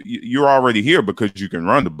 you're already here because you can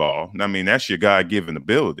run the ball. I mean, that's your God-given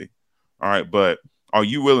ability. All right, but are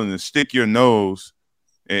you willing to stick your nose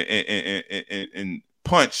and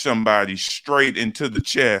punch somebody straight into the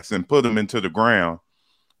chest and put them into the ground?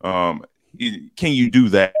 Can you do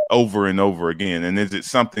that over and over again? And is it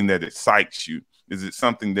something that excites you? Is it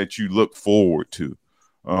something that you look forward to?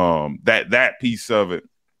 That piece of it.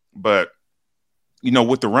 But,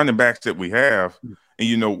 with the running backs that we have,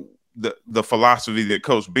 and, the philosophy that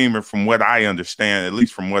Coach Beamer, from what I understand, at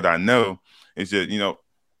least from what I know, is that,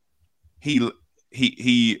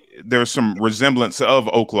 there's some resemblance of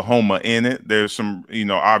Oklahoma in it. There's some,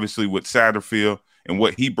 obviously with Satterfield and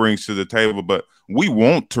what he brings to the table, but we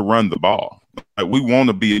want to run the ball. Like, we want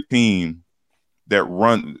to be a team that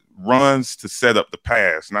runs to set up the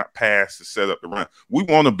pass, not pass to set up the run. We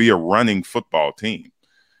want to be a running football team.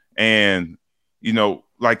 And,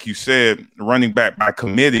 like you said, running back by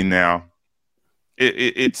committee now,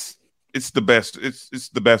 it's the best. It's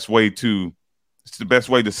the best way to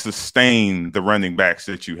sustain the running backs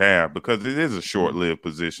that you have, because it is a short-lived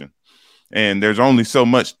position, and there's only so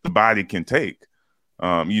much the body can take.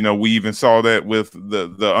 We even saw that with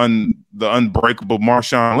the unbreakable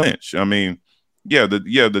Marshawn Lynch. I mean,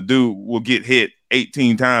 the dude will get hit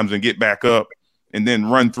 18 times and get back up and then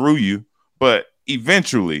run through you, but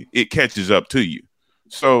eventually it catches up to you.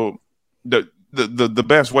 So the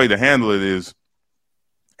best way to handle it is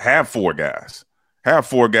have four guys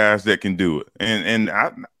that can do it. And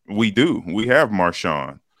we do. We have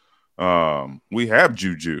Marshawn. We have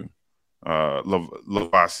Juju,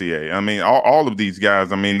 Lavoisier. I mean, all of these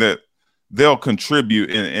guys, I mean, that they'll contribute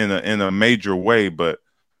in a major way, but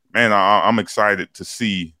man, I'm excited to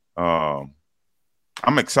see the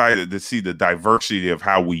diversity of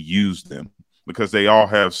how we use them, because they all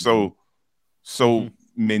have so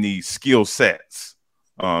many skill sets.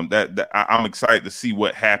 That I'm excited to see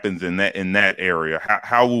what happens in that area.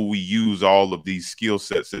 How will we use all of these skill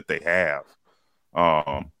sets that they have?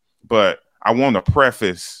 But I want to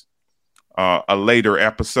preface a later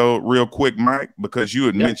episode real quick, Mike, because you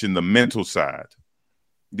had mentioned the mental side,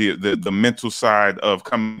 the mental side of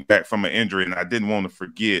coming back from an injury, and I didn't want to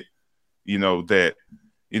forget, that,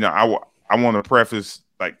 I want to preface,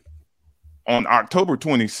 like, on October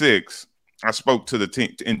 26th, I spoke to the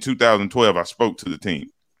team in 2012. I spoke to the team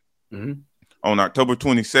on October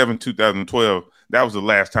 27, 2012. That was the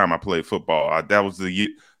last time I played football. That was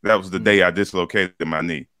the day I dislocated my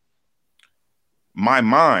knee. My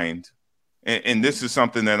mind, and this is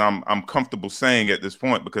something that I'm comfortable saying at this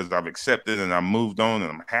point, because I've accepted and I've moved on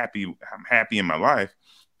and I'm happy. I'm happy in my life.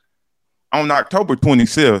 On October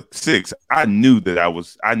 26th, I knew that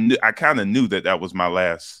I kind of knew that was my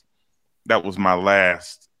last. That was my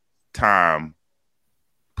last time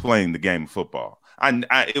playing the game of football.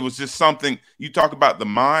 It was just something. You talk about the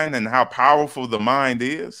mind and how powerful the mind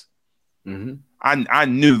is. I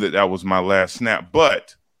knew that was my last snap,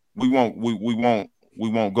 but we won't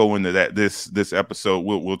go into that this episode.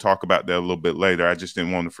 We'll talk about that a little bit later. I just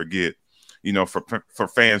didn't want to forget, for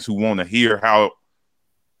fans who want to hear how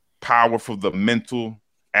powerful the mental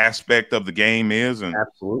aspect of the game is, and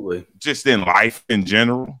absolutely just in life in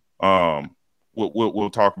general. We'll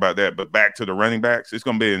talk about that, but back to the running backs, it's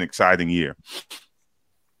going to be an exciting year.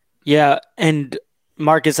 Yeah, and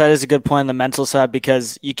Marcus, that is a good point on the mental side,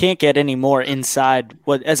 because you can't get any more inside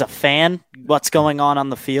as a fan, what's going on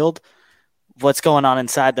the field, what's going on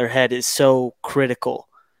inside their head is so critical.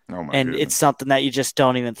 Oh my and goodness. It's something that you just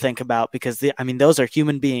don't even think about, because those are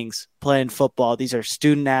human beings playing football. These are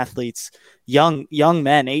student athletes, young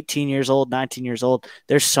men, 18 years old, 19 years old.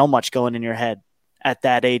 There's so much going in your head at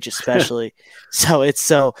that age, especially. so it's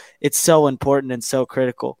so important and so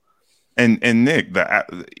critical. And Nick,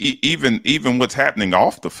 even what's happening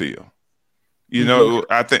off the field,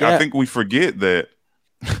 I think we forget that,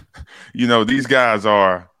 these guys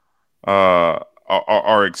are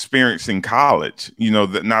experiencing college.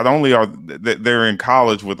 That not only are that they're in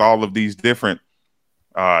college with all of these different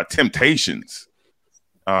temptations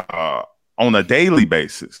on a daily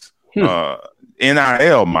basis.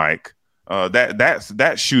 NIL, Mike.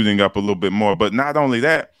 That's shooting up a little bit more, but not only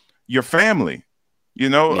that, your family,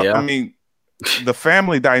 I mean, the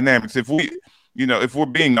family dynamics. If we're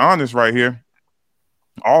being honest right here,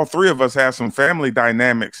 all three of us have some family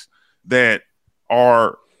dynamics that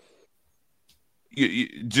are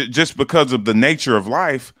just because of the nature of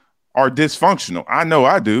life are dysfunctional. I know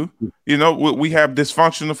I do. We have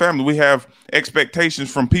dysfunctional family. We have expectations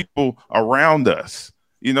from people around us.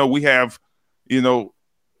 We have,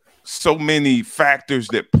 so many factors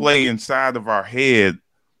that play inside of our head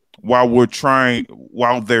while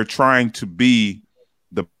they're trying to be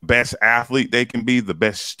the best athlete they can be, the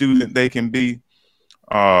best student they can be.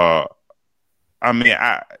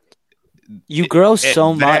 You grow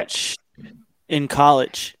so much in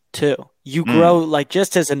college too. You grow like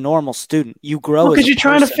just as a normal student. You grow because you're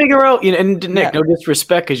trying to figure out. And Nick, no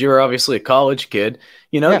disrespect, because you're obviously a college kid.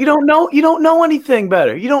 You don't know anything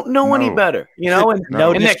better. You don't know any better.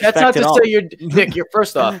 And Nick, that's not to say you're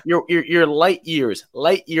first off, you're light years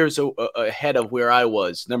ahead of where I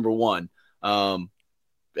was. Number one,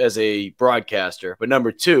 as a broadcaster, but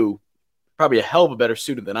number two, probably a hell of a better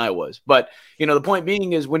student than I was. But, the point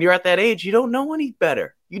being is when you're at that age, you don't know any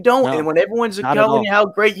better. You don't. No, and when everyone's telling you how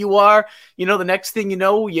great you are, the next thing you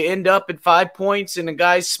know, you end up at 5 points and a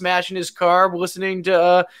guy's smashing his car listening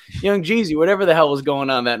to Young Jeezy, whatever the hell was going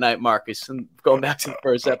on that night, Marcus. And going back to the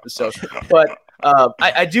first episode. But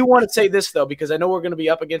I do want to say this, though, because I know we're going to be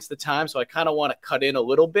up against the time, so I kind of want to cut in a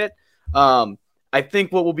little bit. I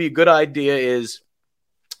think what will be a good idea is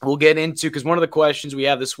we'll get into, because one of the questions we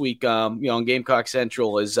have this week, on Gamecock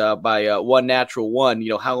Central is by One Natural One.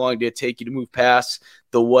 How long did it take you to move past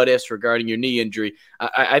the what ifs regarding your knee injury?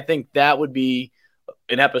 I think that would be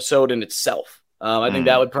an episode in itself. I think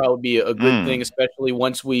that would probably be a good thing, especially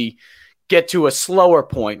once we get to a slower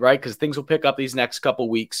point, right? Because things will pick up these next couple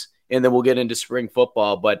weeks, and then we'll get into spring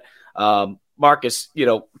football. But Marcus,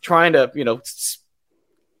 trying to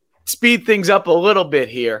speed things up a little bit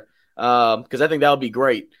here. Because I think that would be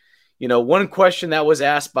great. One question that was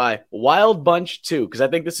asked by Wild Bunch 2, because I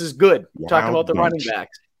think this is good. We're talking about the running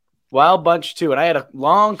backs. Wild Bunch 2. And I had a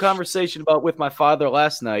long conversation with my father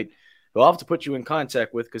last night, who I'll have to put you in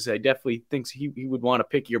contact with, because I definitely think he would want to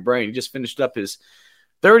pick your brain. He just finished up his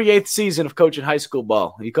 38th season of coaching high school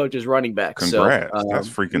ball. He coaches running backs. Congrats. That's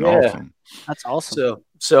freaking awesome. That's awesome.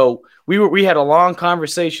 So we had a long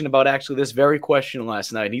conversation about actually this very question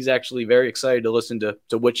last night. He's actually very excited to listen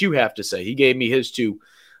to what you have to say. He gave me his two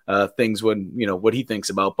things when, what he thinks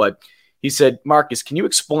about. But he said, Marcus, can you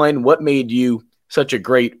explain what made you such a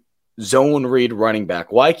great zone read running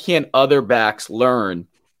back? Why can't other backs learn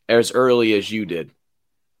as early as you did?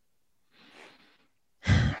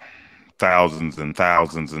 Thousands and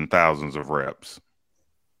thousands and thousands of reps.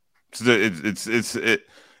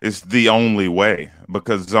 It's the only way,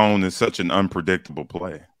 because zone is such an unpredictable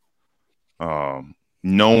play.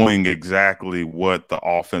 Knowing exactly what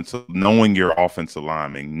knowing your offensive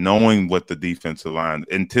lineman, knowing what the defensive line,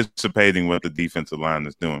 anticipating what the defensive line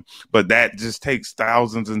is doing. But that just takes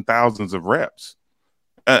thousands and thousands of reps.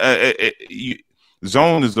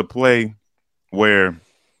 Zone is a play where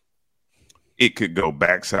it could go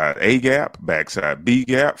backside A gap, backside B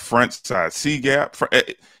gap, front side C gap.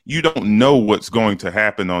 You don't know what's going to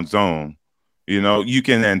happen on zone. You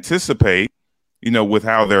can anticipate, with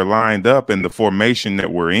how they're lined up and the formation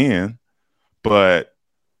that we're in. But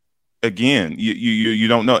again, you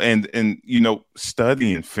don't know. And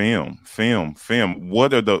studying film.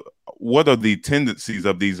 What are the tendencies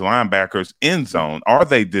of these linebackers in zone? Are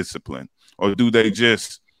they disciplined, or do they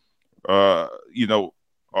just, are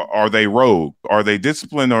they rogue? Are they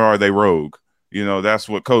disciplined, or are they rogue? That's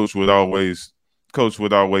what coach would always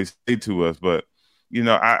say to us. But,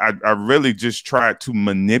 I really just tried to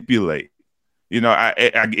manipulate.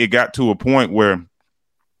 It got to a point where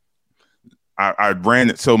I ran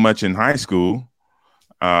it so much in high school,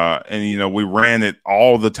 and, we ran it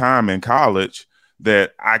all the time in college,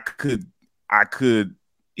 that I could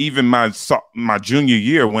even my junior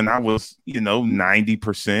year, when I was,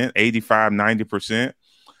 90%, 85, 90%,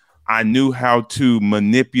 I knew how to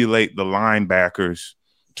manipulate the linebackers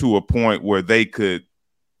to a point where they could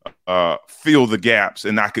fill the gaps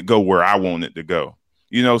and I could go where I wanted to go.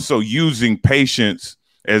 So using patience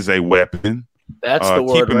as a weapon. That's the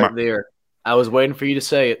word right there. I was waiting for you to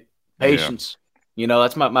say it. Patience. Yeah.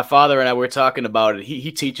 That's my father and I were talking about it.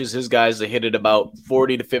 He teaches his guys to hit it about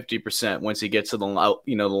 40 to 50% once he gets to the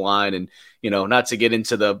line, and not to get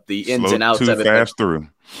into the ins and outs of it. Fast through.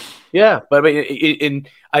 Yeah, but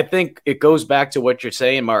I think it goes back to what you're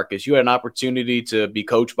saying, Marcus. You had an opportunity to be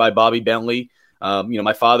coached by Bobby Bentley.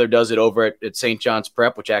 My father does it over at St. John's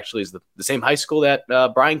Prep, which actually is the same high school that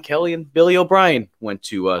Brian Kelly and Billy O'Brien went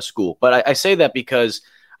to school. But I say that because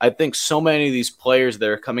I think so many of these players that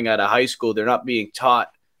are coming out of high school, they're not being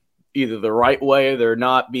taught either the right way, or they're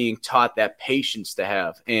not being taught that patience to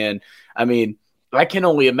have. And, I can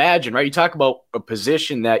only imagine, right? You talk about a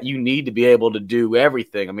position that you need to be able to do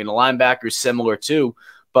everything. A linebacker is similar too,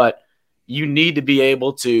 but you need to be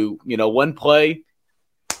able to, one play,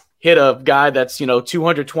 hit a guy that's,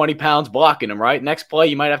 220 pounds blocking him, right? Next play,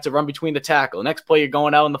 you might have to run between the tackle. Next play, you're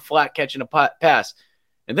going out in the flat catching a pass.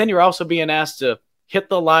 And then you're also being asked to hit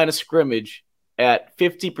the line of scrimmage at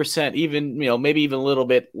 50%, even, maybe even a little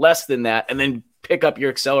bit less than that, and then pick up your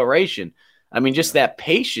acceleration. I mean, just that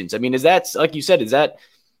patience. I mean, is that, like you said, is that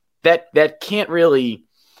can't really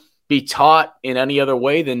be taught in any other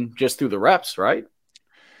way than just through the reps, right?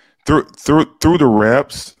 Through the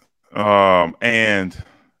reps, and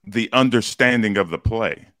the understanding of the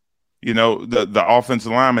play. The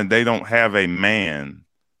offensive linemen, they don't have a man.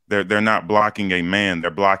 They're not blocking a man.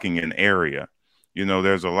 They're blocking an area.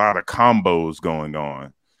 There's a lot of combos going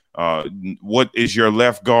on. What is your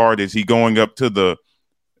left guard? Is he going up to the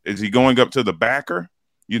backer?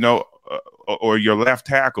 Or your left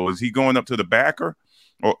tackle? Is he going up to the backer?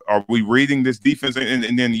 Or are we reading this defense?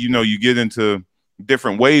 And then, you get into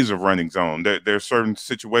different ways of running zone. There are certain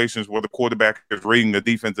situations where the quarterback is reading the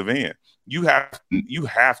defensive end. You have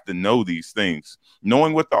to know these things,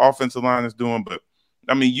 knowing what the offensive line is doing. But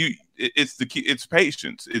I mean, it's the key. It's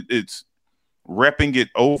patience. It's repping it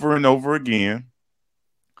over and over again,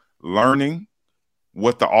 learning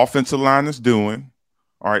what the offensive line is doing.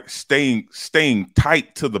 All right, staying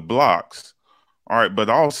tight to the blocks. All right, but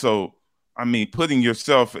also, I mean, putting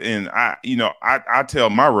yourself in. I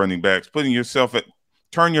tell my running backs,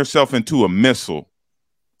 turn yourself into a missile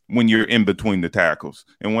when you're in between the tackles.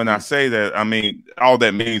 And when I say that, I mean, all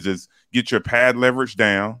that means is get your pad leverage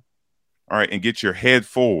down, all right, and get your head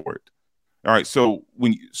forward. All right, so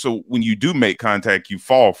when you do make contact, you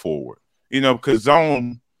fall forward. Because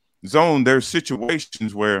zone, there's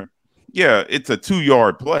situations where, yeah, it's a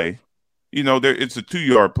 2-yard play. It's a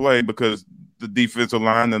 2-yard play because the defensive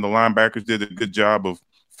line and the linebackers did a good job of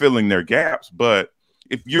filling their gaps. But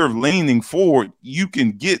if you're leaning forward, you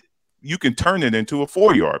can turn it into a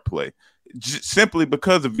 4-yard play simply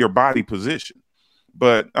because of your body position.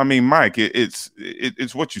 But I mean, Mike, it's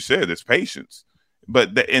what you said. It's patience.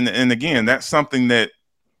 But and again, that's something that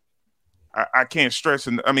I can't stress.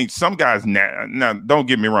 And I mean, some guys now don't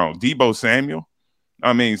get me wrong, Deebo Samuel.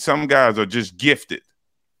 I mean, some guys are just gifted,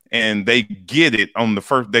 and they get it on the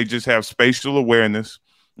first. They just have spatial awareness,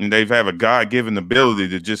 and they have a God-given ability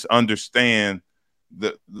to just understand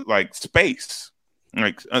the space.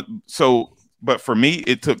 But for me,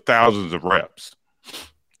 it took thousands of reps.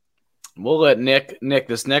 We'll let Nick,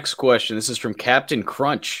 this next question. This is from Captain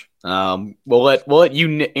Crunch. We'll let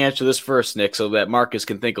you answer this first, Nick, so that Marcus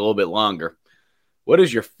can think a little bit longer. What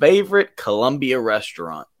is your favorite Columbia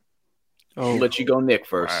restaurant? I'll let you go, Nick,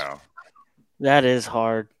 first. Wow. That is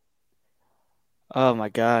hard. Oh my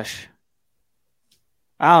gosh.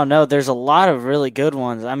 I don't know. There's a lot of really good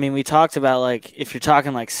ones. I mean, we talked about, like, if you're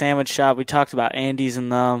talking like sandwich shop, we talked about Andy's and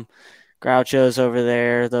them, Groucho's over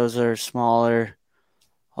there. Those are smaller.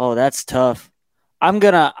 Oh, that's tough. I'm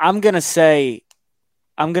gonna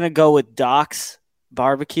go with Doc's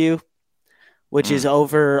Barbecue, which is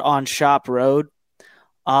over on Shop Road.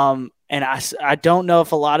 And I don't know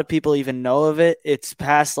if a lot of people even know of it. It's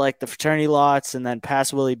past like the fraternity lots and then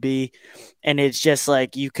past Willie B, and it's just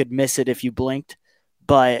like you could miss it if you blinked.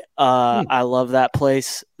 But I love that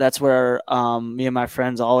place. That's where me and my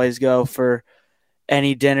friends always go for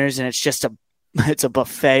any dinners, and it's a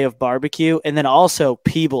buffet of barbecue. And then also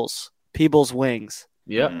Peebles Wings.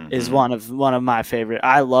 Yep. Is one of my favorite.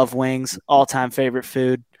 I love wings, all-time favorite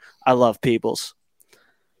food. I love Peebles.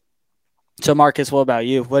 So Marcus, what about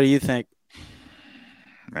you? What do you think?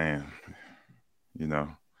 Man,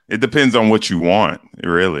 it depends on what you want,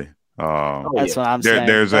 really. That's what I'm saying.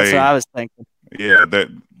 That's what I was thinking. Yeah,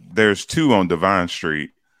 there's two on Divine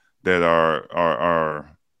Street that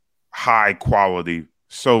are high quality,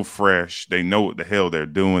 so fresh. They know what the hell they're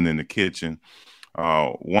doing in the kitchen.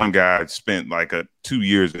 One guy spent like 2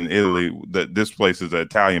 years in Italy. This place is an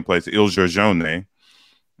Italian place, Il Giorgione.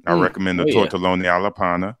 I recommend the Tortelloni alla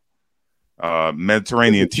Panna.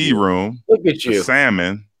 Mediterranean Tea Room. Look at you. The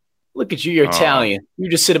salmon. Look at you. You're Italian. You're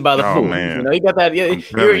just sitting by the food. Man. You got that.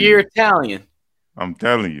 You're Italian. I'm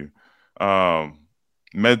telling you.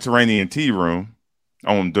 Mediterranean Tea Room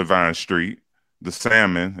on Divine Street. The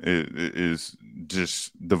salmon is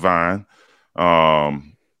just divine.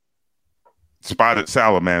 Spotted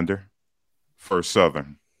Salamander, First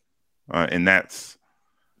Southern. And that's,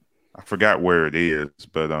 I forgot where it is,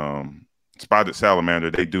 but Spotted Salamander,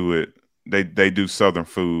 they do it. They do Southern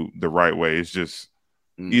food the right way. It's just,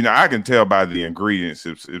 I can tell by the ingredients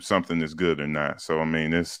if something is good or not. So, I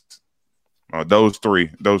mean, it's those three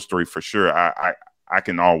for sure. I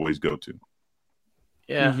can always go to.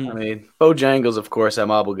 Yeah, I mean, Bojangles, of course,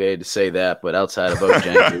 I'm obligated to say that, but outside of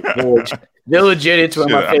Bojangles, Village Idiot's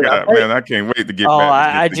one of my favorite. Man, I can't wait to get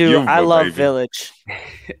back. I do. I love baby. Village.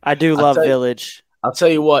 I do love Village. I'll tell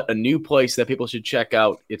you what, a new place that people should check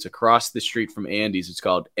out. It's across the street from Andy's. It's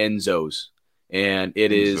called Enzo's, and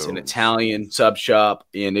it is an Italian sub shop,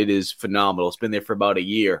 and it is phenomenal. It's been there for about a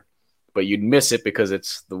year, but you'd miss it because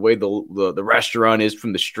it's the way the restaurant is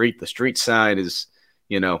from the street. The street sign is,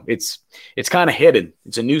 it's kind of hidden.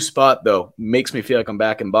 It's a new spot though. Makes me feel like I'm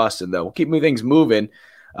back in Boston though. We'll keep things moving.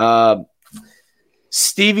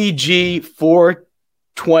 Stevie G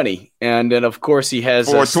 420, and then of course he has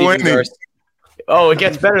 420. Oh, it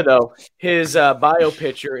gets better though. His bio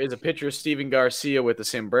picture is a picture of Steven Garcia with the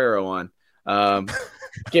sombrero on.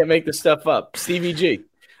 Can't make this stuff up. Stevie G,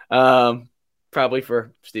 probably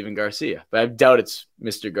for Steven Garcia, but I doubt it's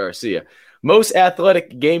Mr. Garcia. Most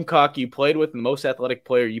athletic Gamecock you played with, and the most athletic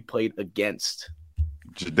player you played against.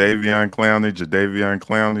 Jadeveon Clowney, Jadeveon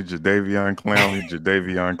Clowney, Jadeveon Clowney,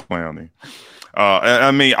 Jadeveon Clowney. I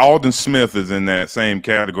mean, Alden Smith is in that same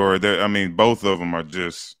category. I mean, both of them are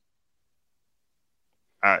just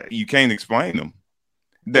you can't explain them.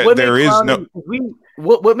 What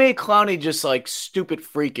made Clowney just like stupid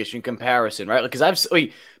freakish in comparison, right? Because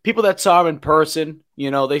people that saw him in person,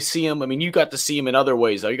 they see him. I mean, you got to see him in other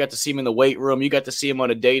ways, though. You got to see him in the weight room. You got to see him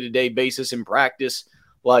on a day-to-day basis in practice.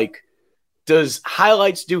 Like, does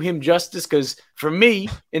highlights do him justice? Because for me,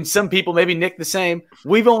 and some people, maybe Nick the same,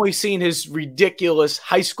 we've only seen his ridiculous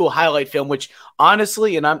high school highlight film, which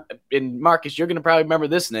honestly, and Marcus, you're going to probably remember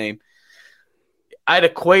this name. I'd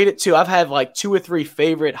equate it to, I've had like 2 or 3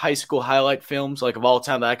 favorite high school highlight films like of all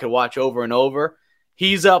time that I could watch over and over.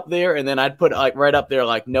 He's up there, and then I'd put like right up there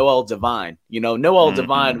like Noel Devine. Noel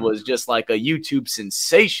Devine was just like a YouTube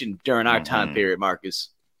sensation during our time period, Marcus.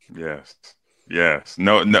 Yes.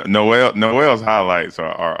 Noel's highlights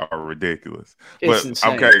are ridiculous. It's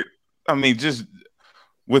insane. Okay, I mean, just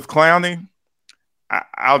with Clowney,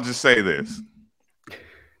 I'll just say this.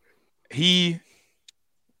 He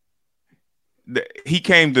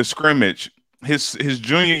came to scrimmage his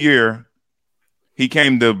junior year. He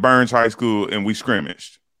came to Burns High School and we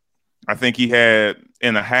scrimmaged. I think he had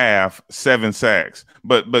in a half 7 sacks.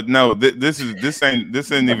 But no, this ain't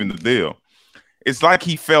even the deal. It's like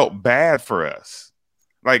he felt bad for us.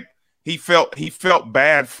 Like he felt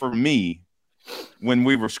bad for me when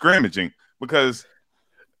we were scrimmaging because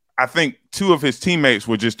I think 2 of his teammates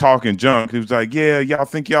were just talking junk. He was like, "Yeah, y'all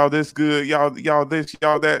think y'all this good? Y'all this,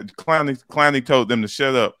 y'all that." Clowney told them to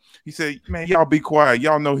shut up. He said, "Man, y'all be quiet.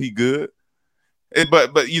 Y'all know he good."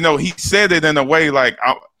 But he said it in a way like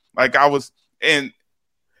I was, and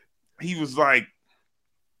he was like,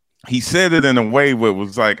 he said it in a way where it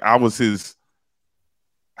was like I was his,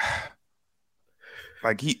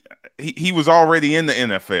 like he was already in the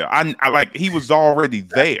NFL. I like he was already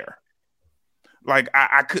there. Like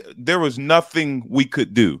there was nothing we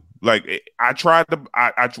could do. Like we tried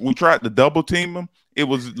to double team him. It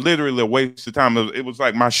was literally a waste of time. It was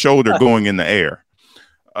like my shoulder going in the air.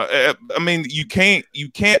 I mean, you can't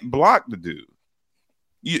block the dude.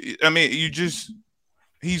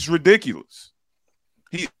 He's ridiculous.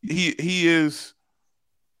 He is.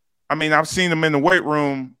 I mean, I've seen him in the weight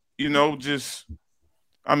room. Just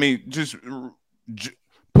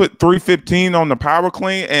put 315 on the power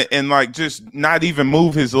clean and like just not even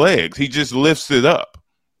move his legs. He just lifts it up.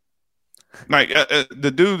 Like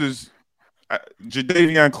the dude is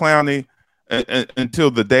Jadeveon Clowney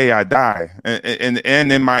until the day I die, and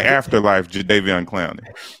in my afterlife, Jadeveon Clowney.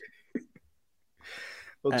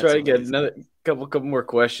 We'll try to get another couple more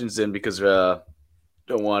questions in because don't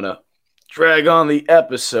want to drag on the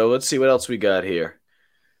episode. Let's see what else we got here.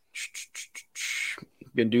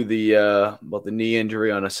 We're gonna do about the knee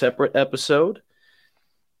injury on a separate episode,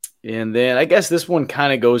 and then I guess this one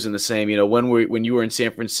kind of goes in the same. When you were in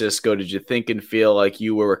San Francisco, did you think and feel like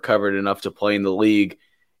you were recovered enough to play in the league?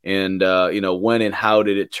 And when and how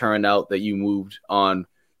did it turn out that you moved on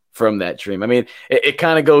from that dream? I mean, it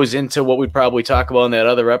kind of goes into what we probably talk about in that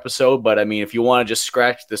other episode, but I mean, if you want to just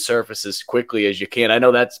scratch the surface as quickly as you can, I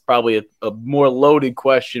know that's probably a more loaded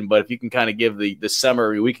question, but if you can kind of give the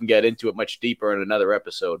summary, we can get into it much deeper in another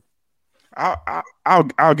episode.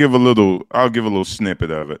 I'll give a little snippet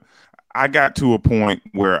of it. I got to a point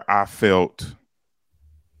where I felt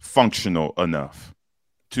functional enough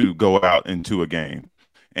to go out into a game.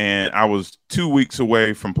 And I was 2 weeks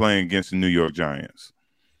away from playing against the New York Giants.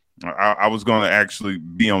 I was going to actually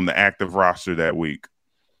be on the active roster that week.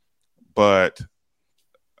 But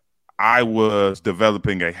I was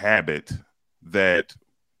developing a habit that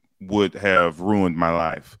would have ruined my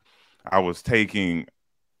life. I was taking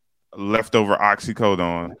leftover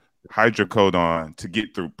oxycodone, hydrocodone to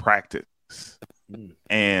get through practice.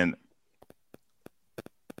 And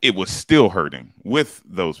it was still hurting with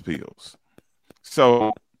those pills.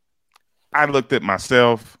 So I looked at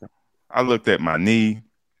myself. I looked at my knee.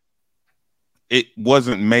 it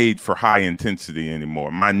wasn't made for high intensity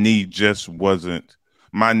anymore. My knee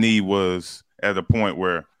was at a point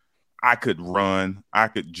where I could run, I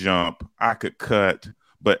could jump, I could cut,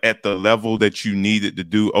 but at the level that you needed to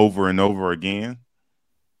do over and over again,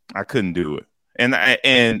 I couldn't do it. And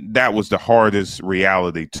that was the hardest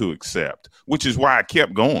reality to accept, which is why I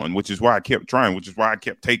kept going, which is why I kept trying, which is why I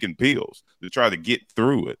kept taking pills to try to get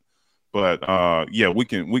through it. But yeah, we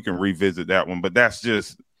can revisit that one. But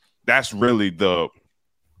that's really the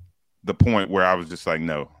point where I was just like,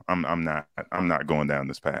 no, I'm not going down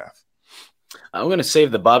this path. I'm going to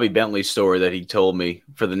save the Bobby Bentley story that he told me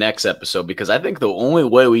for the next episode, because I think the only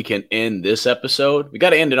way we can end this episode, we got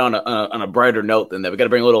to end it on a brighter note than that. We got to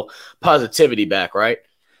bring a little positivity back, right?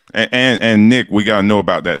 And Nick, we got to know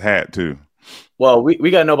about that hat too. Well, we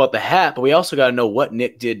got to know about the hat, but we also got to know what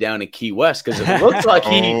Nick did down in Key West, because it looks like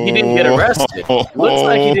he didn't get arrested. It looks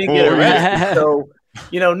like he didn't get arrested. So,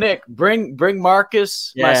 Nick, bring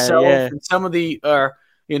Marcus, myself, and some of the, oh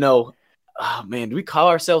man, do we call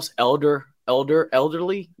ourselves elderly? I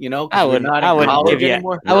wouldn't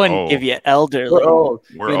give you elderly. We're old.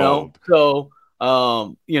 We're old. So,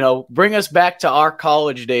 bring us back to our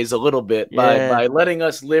college days a little bit by letting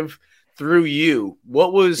us live through you.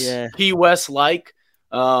 What was Key West like?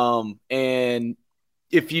 And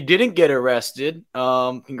if you didn't get arrested,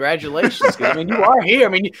 congratulations. I mean, you are here. I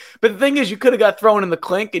mean, but the thing is, you could have got thrown in the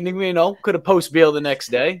clink and, could have post bail the next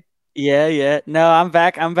day. Yeah. No, I'm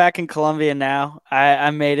back in Columbia now. I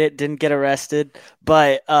made it, didn't get arrested,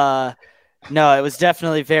 but no, it was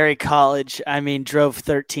definitely very college. I mean, drove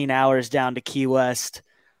 13 hours down to Key West,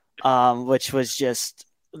 which was just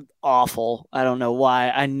awful. I don't know why.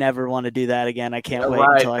 I never want to do that again. I can't wait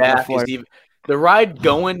until I go for it. The ride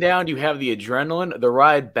going down, you have the adrenaline. The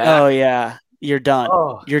ride back. Oh yeah, you're done.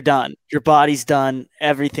 Oh. You're done. Your body's done.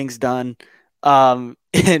 Everything's done. But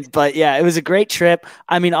yeah, it was a great trip.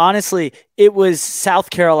 I mean, honestly, it was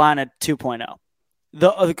South Carolina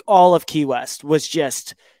 2.0. All of Key West was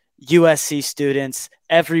just USC students.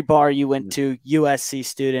 Every bar you went to, USC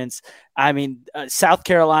students. I mean, South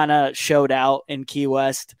Carolina showed out in Key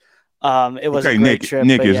West. It was a great trip.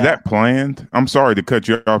 Nick, is that planned? I'm sorry to cut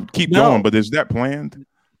you off. Keep going, but is that planned?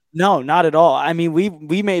 No, not at all. I mean,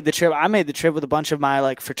 we made the trip. I made the trip with a bunch of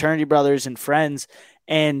my fraternity brothers and friends,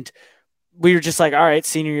 and we were just like, all right,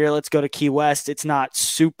 senior year, let's go to Key West. It's not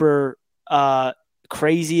super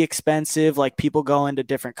crazy expensive, like people go into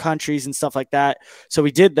different countries and stuff like that. So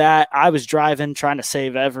we did that. I was driving, trying to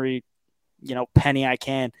save every, penny I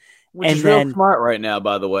can. Which is real smart right now,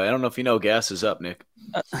 by the way. I don't know if you know, gas is up, Nick.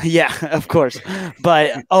 Yeah, of course.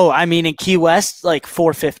 But, I mean, in Key West,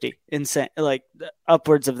 $450, insane,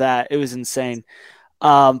 upwards of that. It was insane.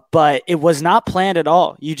 But it was not planned at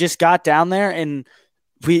all. You just got down there and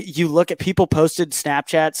you look at people posted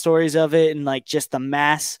Snapchat stories of it and just the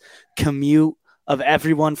mass commute of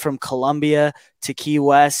everyone from Columbia to Key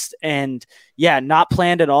West. And yeah, not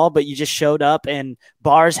planned at all, but you just showed up and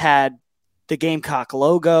bars had the Gamecock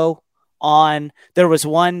logo on. There was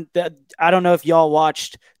one that I don't know if y'all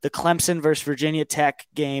watched the Clemson versus Virginia Tech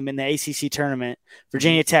game in the ACC tournament.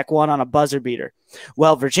 Virginia Tech won on a buzzer beater.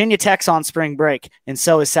 Well, Virginia Tech's on spring break, and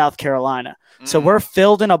so is South Carolina. So we're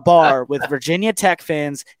filled in a bar with Virginia Tech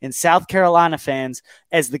fans and South Carolina fans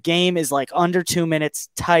as the game is under 2 minutes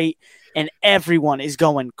tight, and everyone is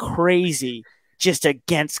going crazy just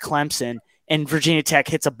against Clemson. And Virginia Tech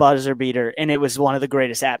hits a buzzer beater, and it was one of the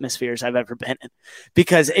greatest atmospheres I've ever been in,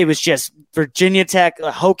 because it was just Virginia Tech,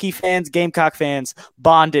 Hokie fans, Gamecock fans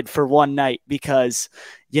bonded for one night because,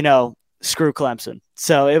 screw Clemson.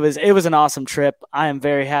 So it was an awesome trip. I am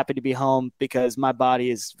very happy to be home because my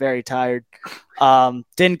body is very tired.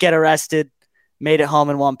 Didn't get arrested, made it home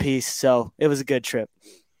in one piece. So it was a good trip.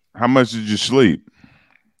 How much did you sleep?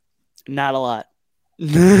 Not a lot.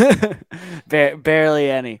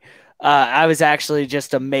 Barely any. I was actually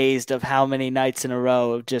just amazed of how many nights in a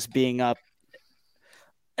row of just being up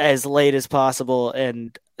as late as possible.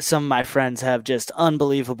 And some of my friends have just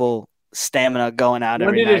unbelievable stamina going out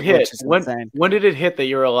every night. When did it hit that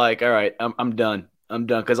you were like, all right, I'm done. I'm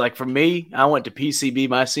done. Because for me, I went to PCB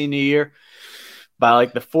my senior year. By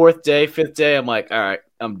the fourth day, fifth day, I'm like, all right,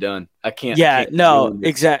 I'm done. I can't. Yeah, no,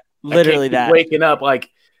 exactly. Literally that. Waking up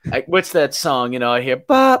what's that song? I hear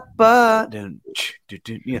ba ba.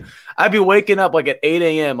 I'd be waking up at 8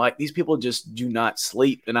 a.m. These people just do not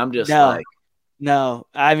sleep, and I'm just no.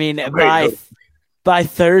 I mean, by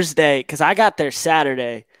Thursday, because I got there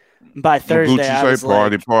Saturday. By Thursday, I was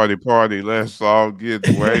party. Let's all get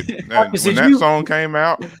away. When that song came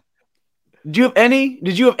out,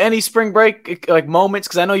 Did you have any spring break like moments?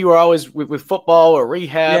 Because I know you were always with football or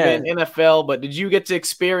rehab and NFL, but did you get to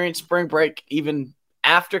experience spring break even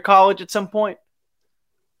after college at some point?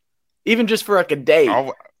 Even just for like a day?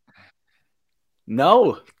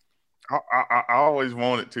 No. I always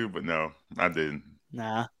wanted to, but no, I didn't.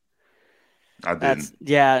 Nah. I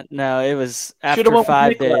didn't. No, it was after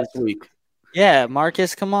 5 days. Last week. Yeah,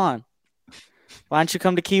 Marcus, come on. Why don't you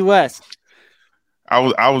come to Key West?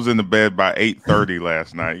 I was in the bed by 8:30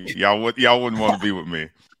 last night. Y'all wouldn't want to be with me.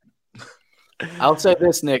 I'll say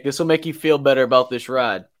this, Nick. This will make you feel better about this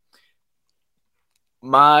ride.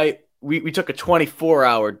 We took a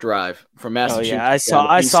 24-hour drive from Massachusetts. Oh yeah,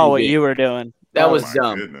 I saw what you were doing. That was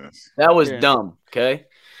dumb. Goodness. That was dumb. Okay,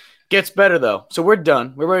 gets better though. So we're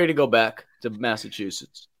done. We're ready to go back to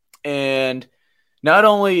Massachusetts. And not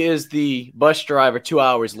only is the bus driver 2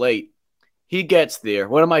 hours late, he gets there.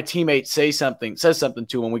 One of my teammates says something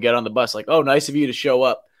to him when we get on the bus, like, "Oh, nice of you to show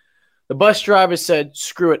up." The bus driver said,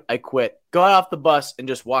 "Screw it, I quit." Got off the bus and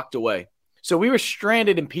just walked away. So we were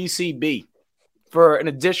stranded in PCB for an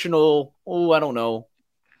additional,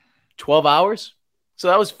 12 hours. So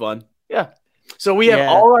that was fun. Yeah. So we have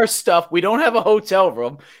all our stuff. We don't have a hotel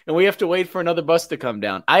room, and we have to wait for another bus to come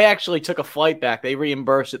down. I actually took a flight back. They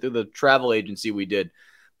reimbursed it through the travel agency we did.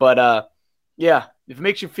 But, yeah, if it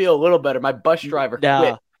makes you feel a little better, my bus driver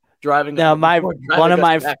quit driving. No,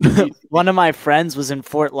 one of my friends was in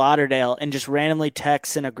Fort Lauderdale and just randomly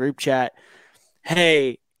texts in a group chat,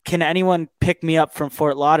 "Hey, can anyone pick me up from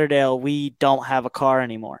Fort Lauderdale? We don't have a car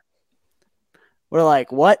anymore." We're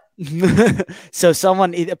like, "What?" So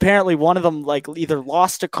apparently one of them like either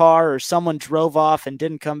lost a car or someone drove off and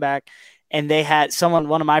didn't come back. And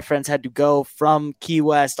one of my friends had to go from Key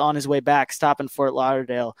West on his way back, stop in Fort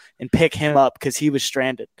Lauderdale and pick him up because he was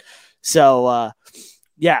stranded. So,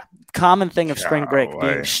 common thing of spring break,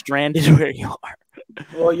 being stranded where you are.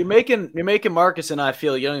 Well, you're making Marcus and I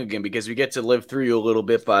feel young again because we get to live through you a little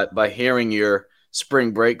bit by hearing your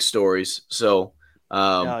spring break stories. So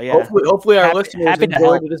hopefully our listeners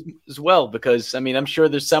enjoyed it as well, because I mean, I'm sure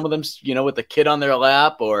there's some of them, with the kid on their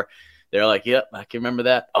lap, or they're like, "Yep, I can remember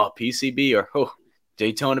that." Oh, PCB, or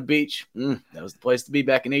Daytona Beach. That was the place to be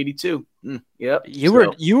back in '82. Yep.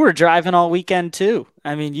 You were driving all weekend too.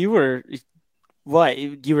 I mean, you were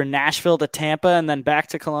Nashville to Tampa and then back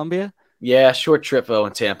to Columbia? Yeah, short trip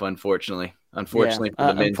in Tampa, unfortunately for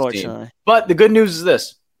the men's team. But the good news is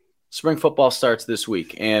this: spring football starts this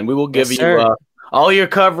week, and we will give you all your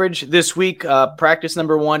coverage this week. Practice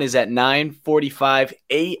number 1 is at 9:45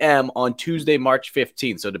 a.m. on Tuesday, March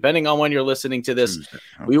 15th. So depending on when you're listening to this,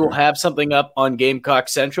 we will have something up on Gamecock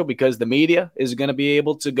Central, because the media is going to be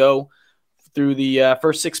able to go through the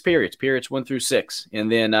first 6 periods 1 through 6.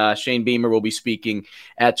 And then Shane Beamer will be speaking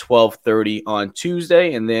at 12:30 on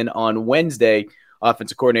Tuesday. And then on Wednesday,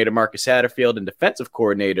 offensive coordinator Marcus Satterfield and defensive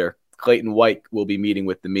coordinator Clayton White will be meeting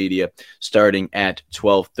with the media starting at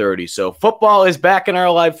 12:30. So football is back in our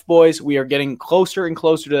life, boys. We are getting closer and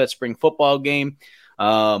closer to that spring football game.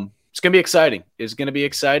 It's going to be exciting.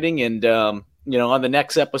 And, on the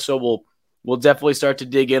next episode, we'll definitely start to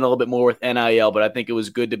dig in a little bit more with NIL, but I think it was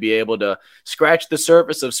good to be able to scratch the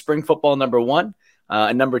surface of spring football, number 1.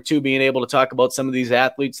 And number 2, being able to talk about some of these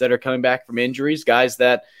athletes that are coming back from injuries, guys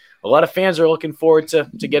that a lot of fans are looking forward to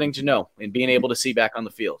getting to know and being able to see back on the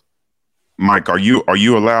field. Mike, are you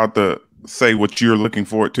allowed to say what you're looking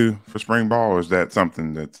forward to for spring ball, or is that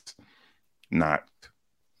something that's not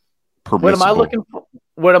permissible?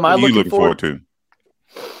 What am I looking forward to?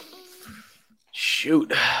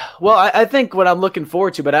 Shoot. Well, I think what I'm looking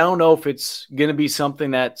forward to, but I don't know if it's going to be something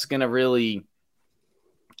that's going to really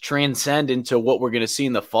transcend into what we're going to see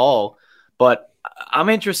in the fall. But I'm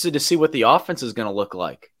interested to see what the offense is going to look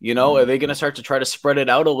like. Are they going to start to try to spread it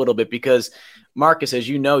out a little bit? Because Marcus, as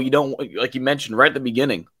you know, you don't, like you mentioned right at the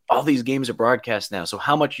beginning, all these games are broadcast now. So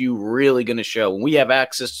how much are you really going to show? And we have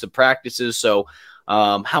access to practices. So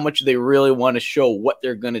how much do they really want to show what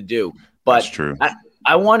they're going to do? But that's true.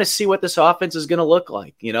 I want to see what this offense is going to look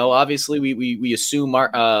like. Obviously we assume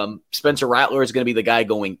Spencer Rattler is going to be the guy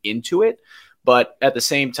going into it. But at the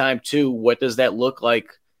same time, too, what does that look like,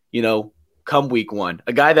 come week 1?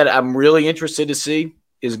 A guy that I'm really interested to see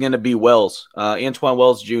is going to be Wells, Antoine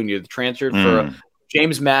Wells Jr., the transferred for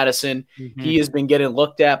James Madison. Mm-hmm. He has been getting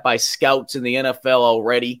looked at by scouts in the NFL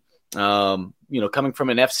already. Coming from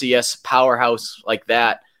an FCS powerhouse like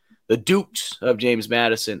that, the Dukes of James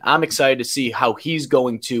Madison, I'm excited to see how he's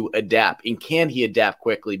going to adapt, and can he adapt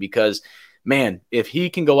quickly? Because, man, if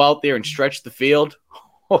he can go out there and stretch the field,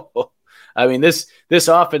 I mean, this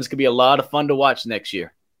offense could be a lot of fun to watch next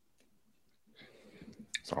year.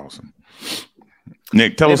 It's awesome.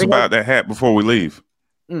 Nick, tell us about that hat before we leave.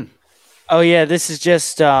 Oh, yeah, this is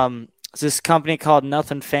just this company called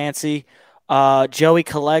Nothing Fancy. Joey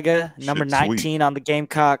Collega, number 19 sweet. On the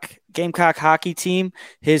Gamecock hockey team.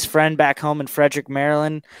 His friend back home in Frederick,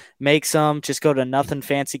 Maryland, makes them. Just go to Nothing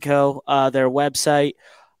Fancy Co., their website.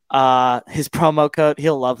 His promo code,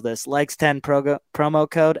 he'll love this, Legs10 promo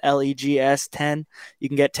code, LEGS 10. You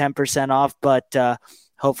can get 10% off, but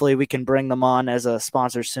hopefully we can bring them on as a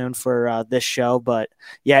sponsor soon for this show. But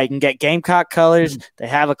yeah, you can get Gamecock colors. They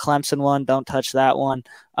have a Clemson one. Don't touch that one.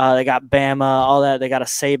 They got Bama, all that. They got a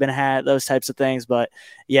Saban hat, those types of things. But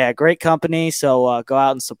yeah, great company. So go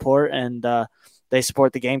out and support, and they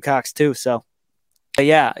support the Gamecocks too. So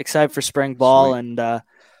yeah, excited for spring ball. Sweet. And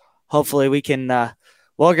hopefully we can,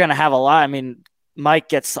 we're going to have a lot. I mean, Mike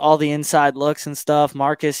gets all the inside looks and stuff.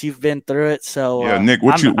 Marcus, you've been through it, so yeah. Nick,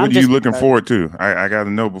 what are you looking forward to? I got to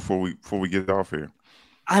know before we get off here.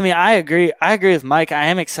 I mean, I agree with Mike. I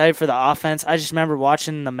am excited for the offense. I just remember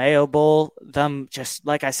watching the Mayo Bowl, them just,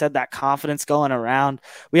 like I said, that confidence going around.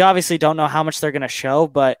 We obviously don't know how much they're going to show,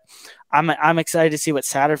 but I'm excited to see what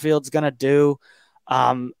Satterfield's going to do.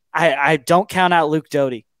 I don't count out Luke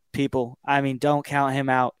Doty, people. I mean, don't count him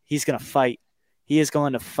out. He's going to fight. He is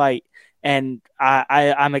going to fight. And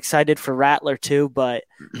I'm excited for Rattler too, but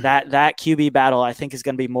that QB battle I think is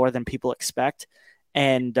going to be more than people expect,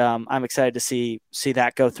 and I'm excited to see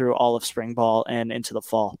that go through all of spring ball and into the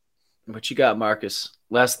fall. What you got, Marcus?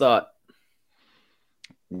 Last thought.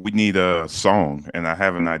 We need a song, and I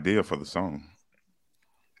have an idea for the song.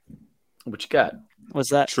 What you got? What's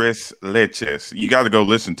that? Tres Leches. You got to go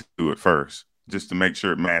listen to it first, just to make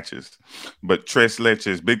sure it matches. But Tres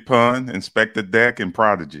Leches, Big Pun, Inspector Deck, and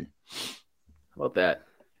Prodigy. How about that?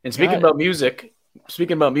 And speaking about music,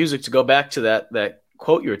 to go back to that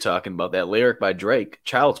quote you were talking about, that lyric by Drake,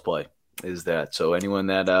 Child's Play is that. So anyone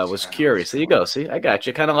that was curious, there you go. See, I got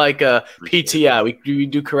you. Kind of like PTI. We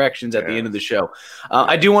do corrections at the end of the show.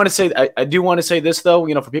 I do want to say this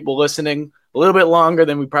though, for people listening a little bit longer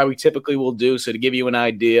than we probably typically will do. So to give you an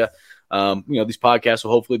idea, these podcasts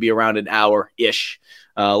will hopefully be around an hour-ish.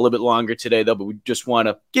 A little bit longer today, though, but we just want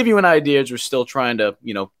to give you an idea as we're still trying to,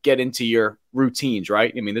 get into your routines,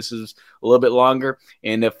 right? I mean, this is a little bit longer.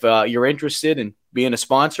 And if you're interested in being a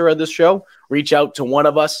sponsor of this show, reach out to one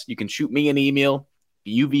of us. You can shoot me an email,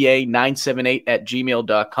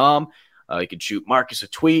 uva978@gmail.com. You can shoot Marcus a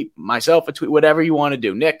tweet, myself a tweet, whatever you want to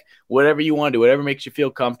do. Nick, whatever you want to do, whatever makes you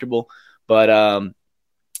feel comfortable. But,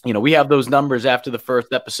 we have those numbers after the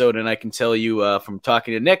first episode, and I can tell you from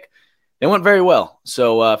talking to Nick, they went very well.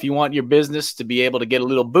 So if you want your business to be able to get a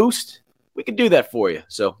little boost, we can do that for you.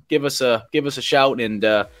 So give us a shout, and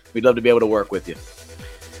we'd love to be able to work with you.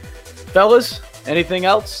 Fellas, anything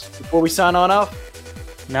else before we sign on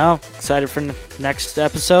off? No, excited for the next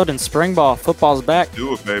episode and spring ball. Football's back.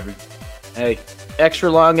 Do it, baby. Hey,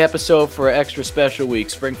 extra long episode for an extra special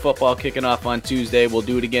week. Spring football kicking off on Tuesday. We'll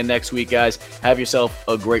do it again next week, guys. Have yourself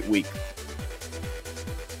a great week.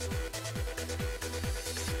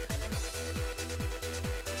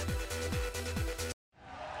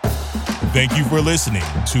 Thank you for listening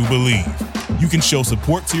to Believe. You can show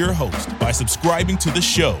support to your host by subscribing to the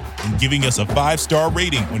show and giving us a 5-star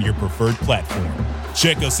rating on your preferred platform.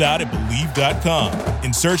 Check us out at Believe.com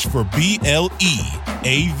and search for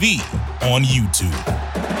BLEAV on YouTube.